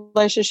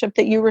relationship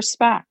that you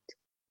respect,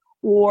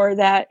 or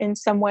that in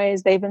some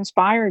ways they've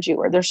inspired you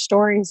or their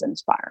story is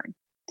inspiring.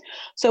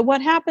 So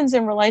what happens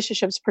in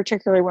relationships,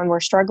 particularly when we're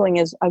struggling,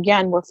 is,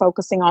 again, we're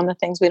focusing on the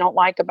things we don't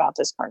like about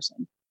this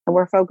person, and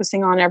we're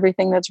focusing on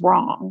everything that's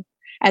wrong.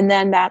 And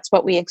then that's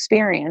what we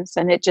experience,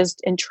 and it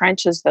just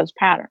entrenches those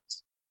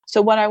patterns.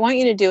 So what I want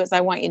you to do is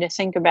I want you to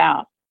think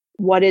about,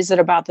 what is it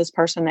about this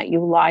person that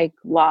you like,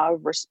 love,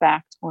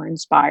 respect, or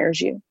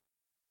inspires you?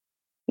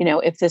 You know,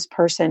 if this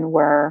person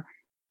were,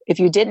 if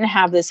you didn't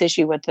have this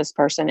issue with this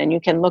person, and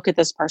you can look at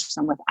this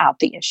person without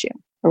the issue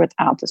or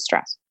without the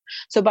stress.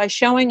 So by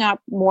showing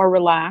up more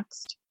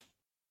relaxed,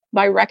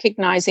 by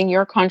recognizing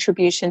your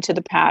contribution to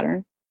the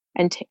pattern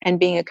and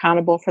being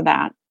accountable for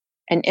that,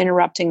 and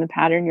interrupting the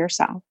pattern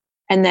yourself,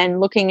 and then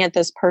looking at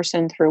this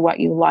person through what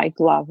you like,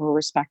 love, or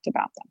respect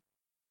about them.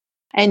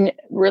 And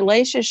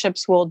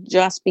relationships will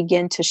just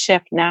begin to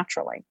shift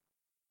naturally.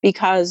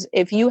 Because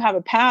if you have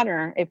a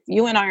pattern, if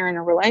you and I are in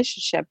a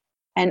relationship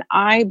and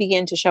I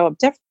begin to show up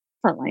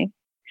differently,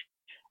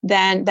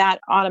 then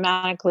that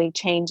automatically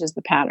changes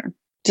the pattern.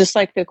 Just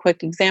like a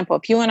quick example,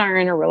 if you and I are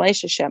in a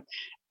relationship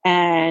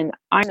and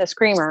I'm the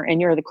screamer and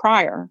you're the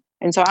crier,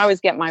 and so I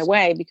always get my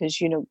way because,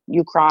 you know,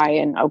 you cry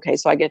and okay,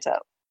 so I get to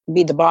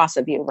be the boss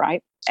of you,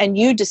 right? And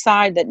you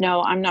decide that,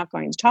 no, I'm not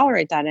going to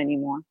tolerate that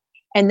anymore.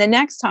 And the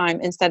next time,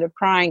 instead of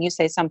crying, you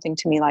say something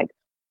to me like,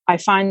 I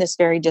find this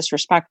very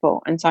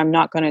disrespectful, and so I'm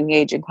not going to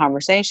engage in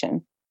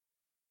conversation.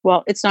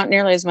 Well, it's not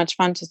nearly as much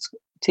fun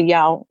to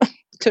yell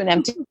to an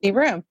empty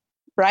room,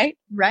 right?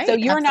 Right. So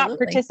you're absolutely. not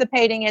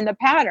participating in the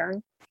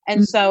pattern.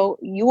 And so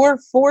you're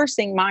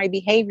forcing my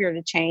behavior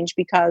to change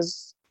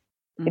because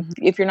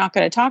if you're not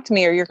going to talk to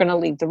me, or you're going to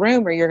leave the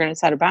room, or you're going to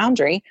set a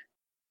boundary,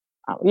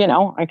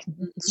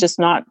 it's just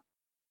not,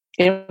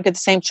 you don't get the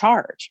same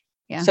charge.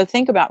 Yeah. So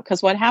think about,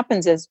 because what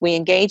happens is we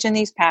engage in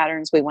these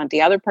patterns. We want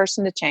the other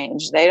person to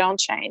change. They don't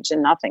change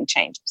and nothing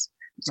changes.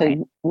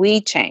 So we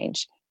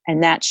change,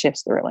 and that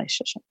shifts the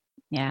relationship.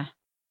 Yeah.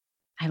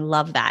 I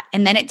love that.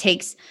 And then it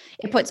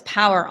puts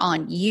power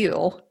on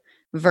you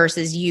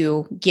versus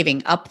you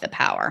giving up the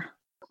power.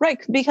 Right.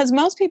 Because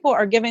most people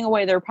are giving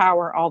away their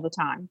power all the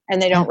time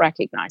and they don't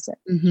recognize it.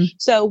 Mm-hmm.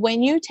 So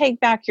when you take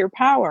back your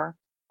power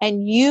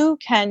and you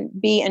can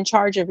be in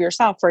charge of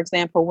yourself, for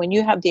example, when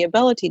you have the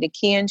ability to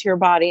key into your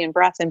body and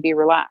breath and be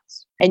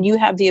relaxed, and you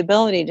have the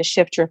ability to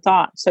shift your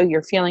thoughts so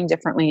you're feeling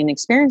differently and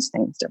experience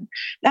things different,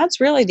 that's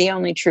really the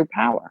only true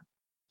power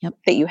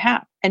that you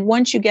have. And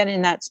once you get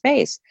in that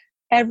space,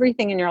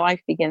 everything in your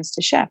life begins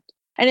to shift.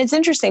 And it's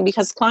interesting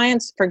because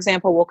clients, for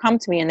example, will come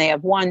to me and they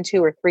have 1,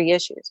 2, or 3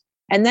 issues.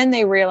 And then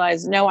they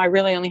realize, no, I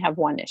really only have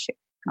 1 issue.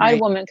 Right. I had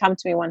a woman come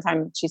to me one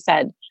time and she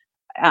said,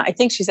 I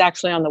think she's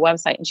actually on the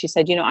website, and she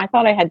said, I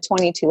thought I had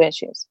 22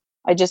 issues.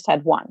 I just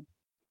had 1.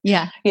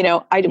 Yeah.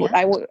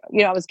 I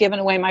was giving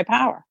away my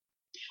power.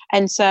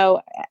 And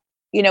so,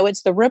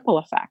 it's the ripple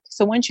effect.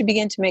 So once you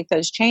begin to make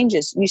those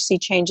changes, you see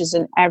changes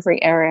in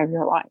every area of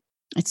your life.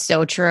 It's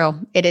so true.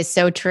 It is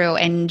so true.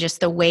 And just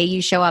the way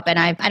you show up. And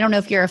I don't know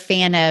if you're a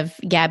fan of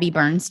Gabby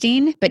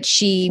Bernstein, but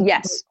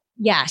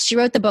Yes. she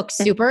wrote the book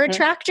Super Mhm.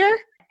 Attractor.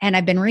 And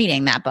I've been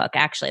reading that book.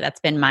 Actually, that's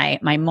been my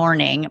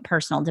morning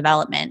personal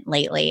development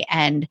lately.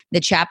 And the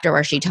chapter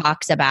where she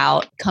talks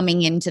about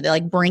coming into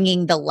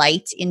bringing the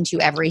light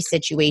into every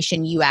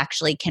situation, you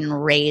actually can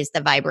raise the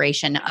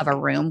vibration of a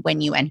room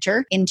when you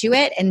enter into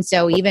it. And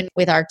so even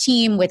with our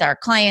team, with our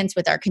clients,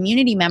 with our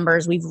community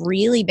members, we've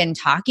really been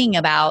talking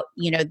about,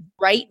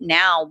 right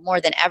now more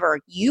than ever,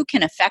 you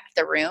can affect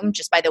the room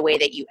just by the way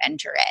that you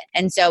enter it.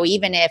 And so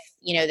even if,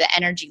 the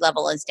energy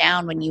level is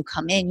down when you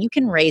come in, you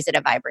can raise it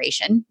a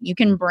vibration. You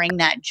can bring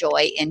that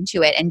joy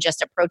into it, and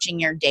just approaching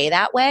your day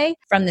that way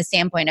from the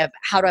standpoint of,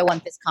 how do I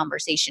want this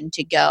conversation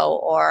to go,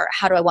 or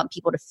how do I want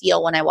people to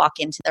feel when I walk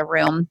into the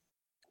room,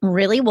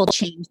 really will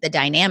change the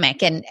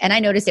dynamic. And I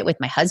notice it with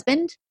my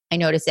husband. I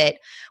notice it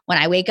when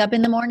I wake up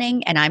in the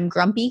morning and I'm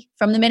grumpy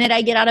from the minute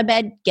I get out of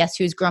bed. Guess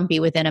who's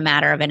grumpy within a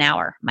matter of an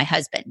hour? My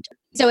husband.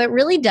 So it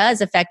really does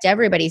affect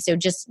everybody. So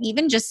just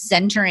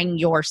centering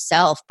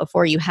yourself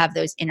before you have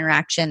those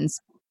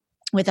interactions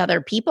with other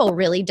people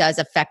really does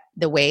affect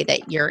the way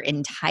that your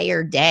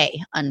entire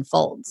day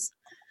unfolds.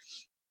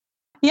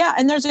 Yeah.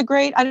 And there's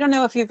I don't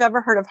know if you've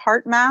ever heard of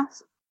heart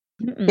math.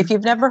 Mm-mm. If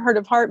you've never heard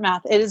of heart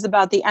math, it is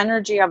about the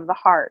energy of the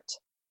heart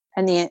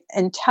and the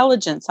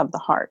intelligence of the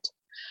heart.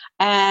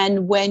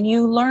 And when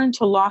you learn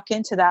to lock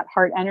into that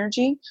heart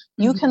energy,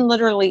 you can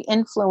literally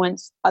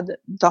influence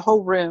the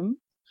whole room.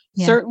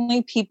 Yeah.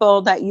 Certainly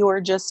people that you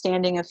are just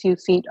standing a few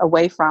feet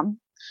away from.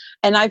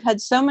 And I've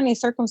had so many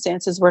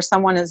circumstances where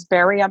someone is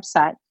very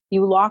upset.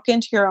 You lock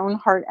into your own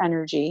heart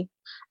energy,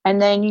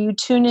 and then you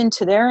tune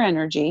into their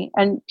energy.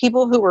 And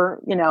people who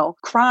are,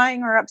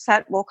 crying or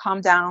upset will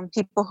calm down.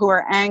 People who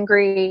are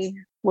angry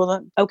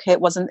will, okay,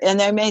 it wasn't, and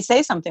they may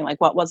say something like,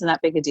 well, it wasn't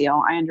that big a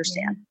deal. I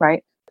understand,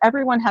 right?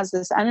 Everyone has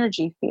this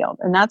energy field,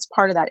 and that's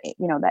part of that,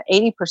 that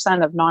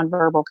 80% of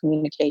nonverbal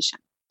communication.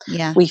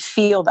 Yeah. We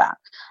feel that.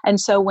 And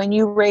so when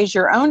you raise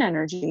your own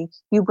energy,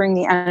 you bring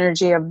the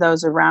energy of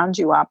those around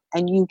you up,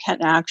 and you can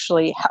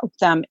actually help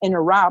them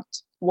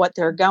interrupt what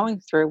they're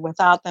going through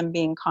without them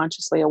being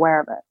consciously aware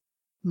of it.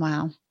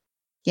 Wow.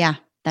 Yeah,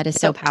 that is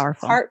so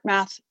powerful. Heart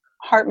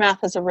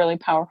math is a really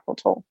powerful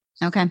tool.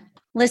 Okay.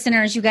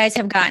 Listeners, you guys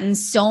have gotten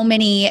so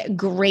many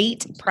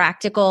great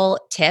practical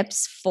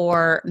tips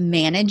for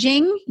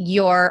managing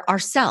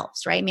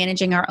ourselves, right?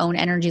 Managing our own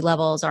energy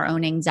levels, our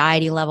own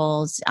anxiety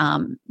levels,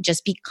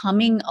 just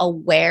becoming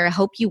aware. I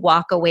hope you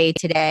walk away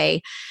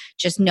today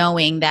just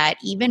knowing that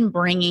even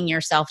bringing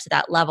yourself to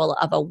that level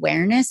of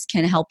awareness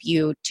can help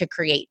you to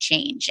create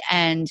change.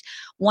 And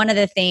one of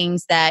the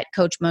things that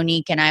Coach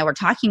Monique and I were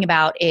talking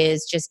about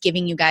is just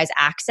giving you guys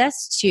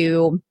access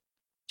to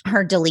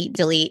her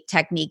delete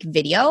technique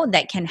video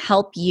that can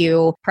help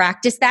you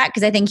practice that.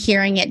 Because I think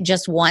hearing it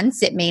just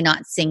once, it may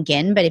not sink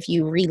in. But if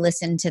you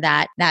re-listen to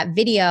that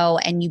video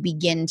and you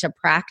begin to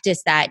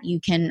practice that, you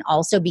can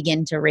also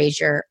begin to raise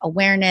your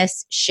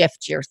awareness,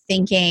 shift your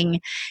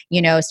thinking,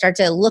 start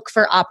to look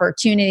for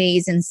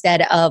opportunities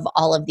instead of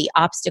all of the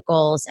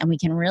obstacles. And we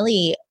can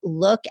really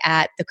look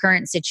at the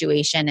current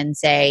situation and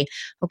say,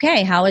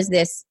 okay, how is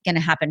this going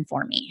to happen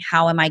for me?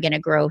 How am I going to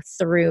grow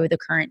through the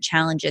current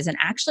challenges and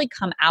actually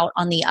come out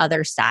on the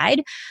other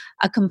side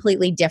a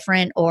completely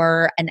different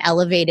or an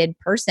elevated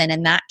person?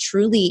 And that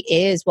truly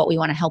is what we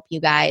want to help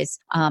you guys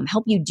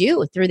help you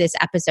do through this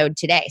episode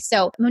today.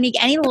 So Monique,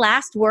 any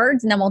last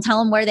words, and then we'll tell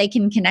them where they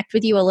can connect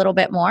with you a little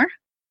bit more?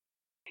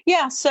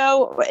 Yeah.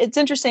 So it's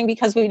interesting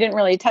because we didn't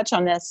really touch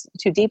on this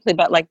too deeply,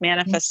 but like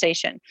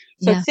manifestation.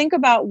 So think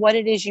about what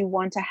it is you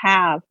want to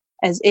have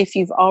as if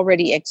you've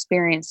already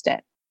experienced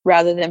it,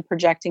 rather than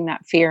projecting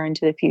that fear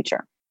into the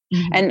future.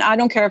 Mm-hmm. And I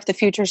don't care if the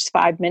future is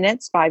 5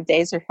 minutes, 5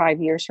 days, or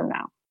 5 years from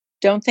now.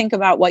 Don't think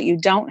about what you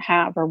don't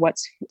have or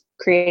what's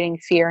creating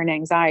fear and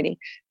anxiety.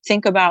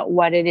 Think about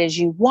what it is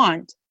you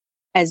want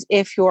as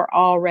if you're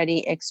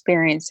already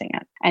experiencing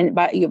it. And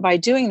by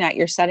doing that,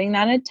 you're setting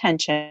that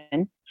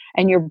intention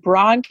and you're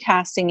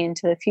broadcasting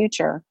into the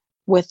future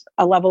with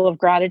a level of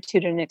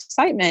gratitude and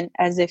excitement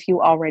as if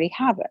you already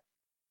have it.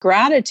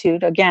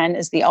 Gratitude, again,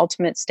 is the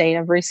ultimate state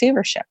of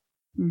receivership,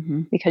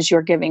 because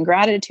you're giving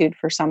gratitude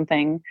for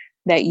something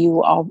that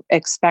you all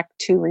expect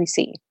to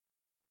receive.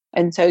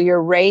 And so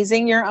you're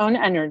raising your own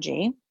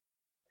energy,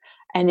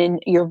 and then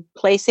you're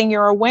placing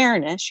your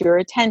awareness, your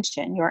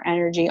attention, your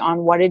energy on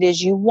what it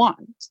is you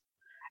want.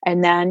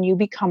 And then you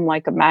become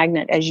like a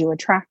magnet as you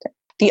attract it.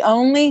 The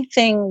only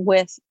thing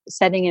with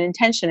setting an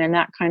intention and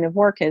that kind of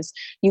work is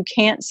you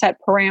can't set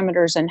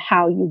parameters in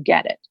how you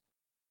get it.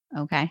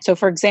 Okay. So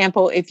for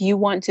example, if you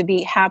want to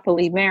be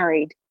happily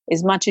married,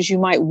 as much as you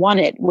might want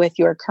it with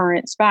your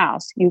current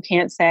spouse, you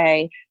can't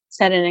say,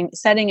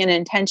 setting an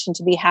intention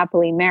to be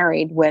happily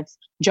married with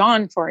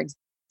John, for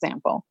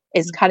example,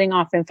 is cutting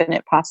off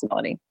infinite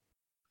possibility.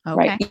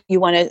 Okay. Right? You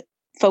want to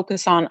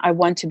focus on, I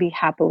want to be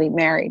happily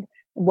married.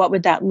 What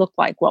would that look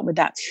like? What would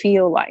that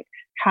feel like?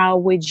 How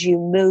would you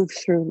move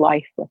through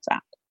life with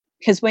that?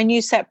 Because when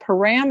you set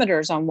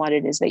parameters on what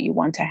it is that you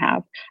want to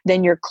have,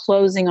 then you're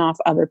closing off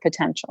other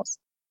potentials.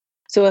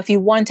 So if you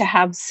want to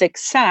have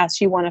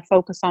success, you want to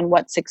focus on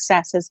what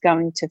success is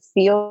going to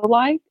feel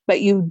like,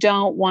 but you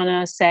don't want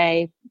to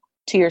say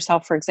to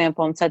yourself, for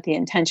example, and set the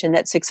intention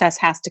that success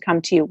has to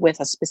come to you with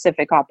a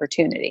specific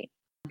opportunity,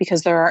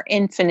 because there are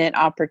infinite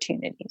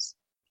opportunities.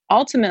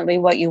 Ultimately,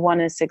 what you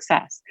want is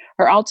success,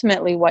 or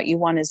ultimately what you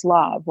want is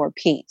love or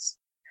peace.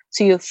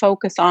 So you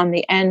focus on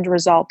the end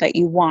result that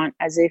you want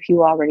as if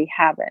you already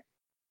have it.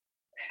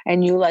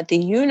 And you let the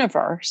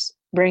universe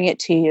bring it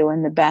to you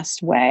in the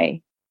best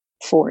way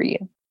for you.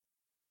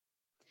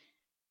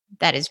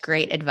 That is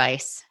great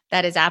advice.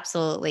 That is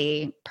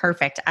absolutely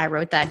perfect. I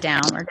wrote that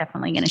down. We're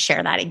definitely going to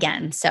share that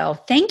again. So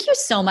thank you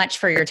so much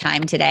for your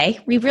time today.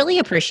 We really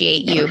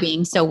appreciate you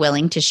being so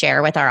willing to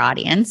share with our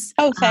audience.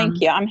 Oh,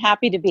 thank you. I'm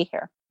happy to be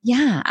here.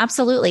 Yeah,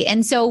 absolutely.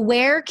 And so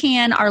where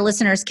can our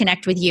listeners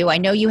connect with you? I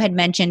know you had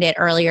mentioned it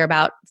earlier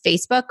about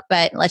Facebook,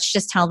 but let's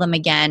just tell them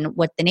again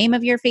what the name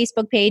of your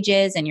Facebook page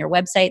is and your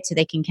website so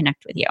they can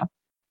connect with you.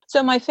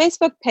 So my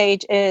Facebook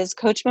page is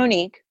Coach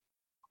Monique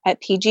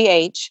at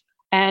PGH,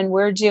 and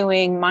we're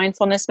doing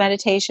mindfulness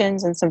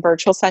meditations and some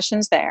virtual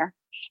sessions there.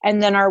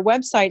 And then our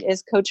website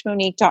is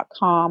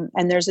coachmonique.com,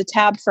 and there's a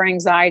tab for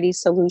anxiety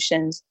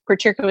solutions,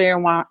 particularly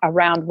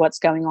around what's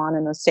going on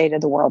in the state of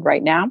the world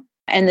right now.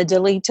 And the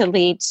delete,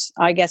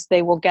 I guess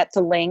they will get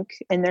the link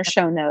in their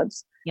show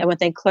notes. Yep. And when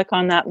they click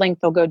on that link,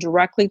 they'll go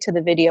directly to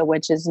the video,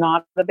 which is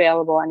not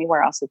available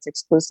anywhere else. It's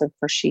exclusive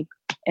for Chic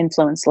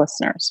Influence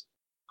listeners.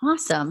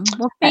 Awesome.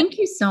 Well, thank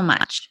you so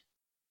much.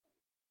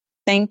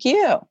 Thank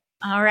you.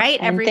 All right,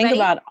 and everybody. Think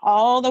about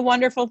all the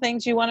wonderful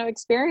things you want to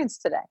experience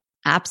today.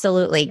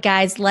 Absolutely.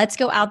 Guys, let's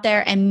go out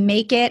there and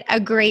make it a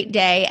great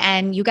day.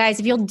 And you guys,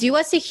 if you'll do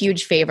us a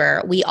huge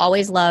favor, we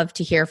always love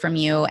to hear from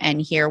you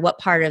and hear what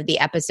part of the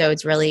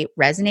episodes really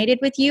resonated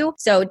with you.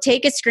 So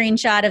take a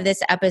screenshot of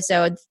this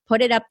episode,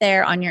 put it up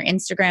there on your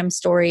Instagram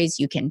stories.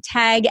 You can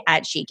tag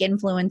at Chic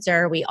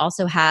Influencer. We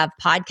also have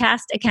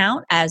podcast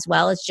account as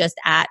well as just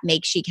at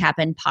Make Chic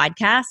Happen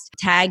Podcast.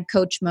 Tag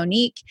Coach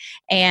Monique.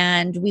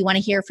 And we want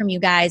to hear from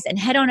you guys, and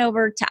head on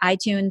over to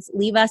iTunes,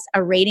 leave us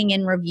a rating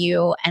and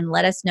review, and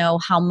let us know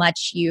how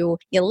much you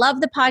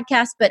love the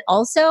podcast, but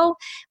also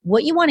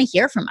what you want to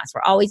hear from us.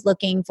 We're always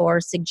looking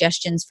for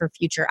suggestions for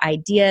future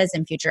ideas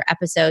and future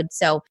episodes.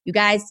 So you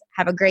guys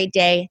have a great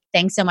day.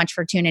 Thanks so much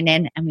for tuning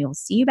in, and we will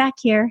see you back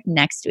here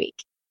next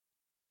week.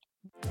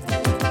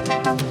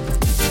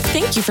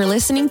 Thank you for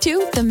listening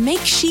to the Make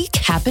Chic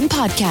Happen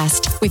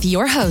podcast with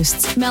your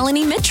hosts,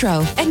 Melanie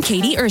Mitro and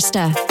Katie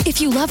Ursta.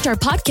 If you loved our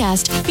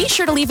podcast, be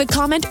sure to leave a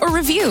comment or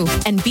review,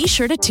 and be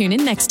sure to tune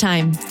in next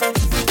time.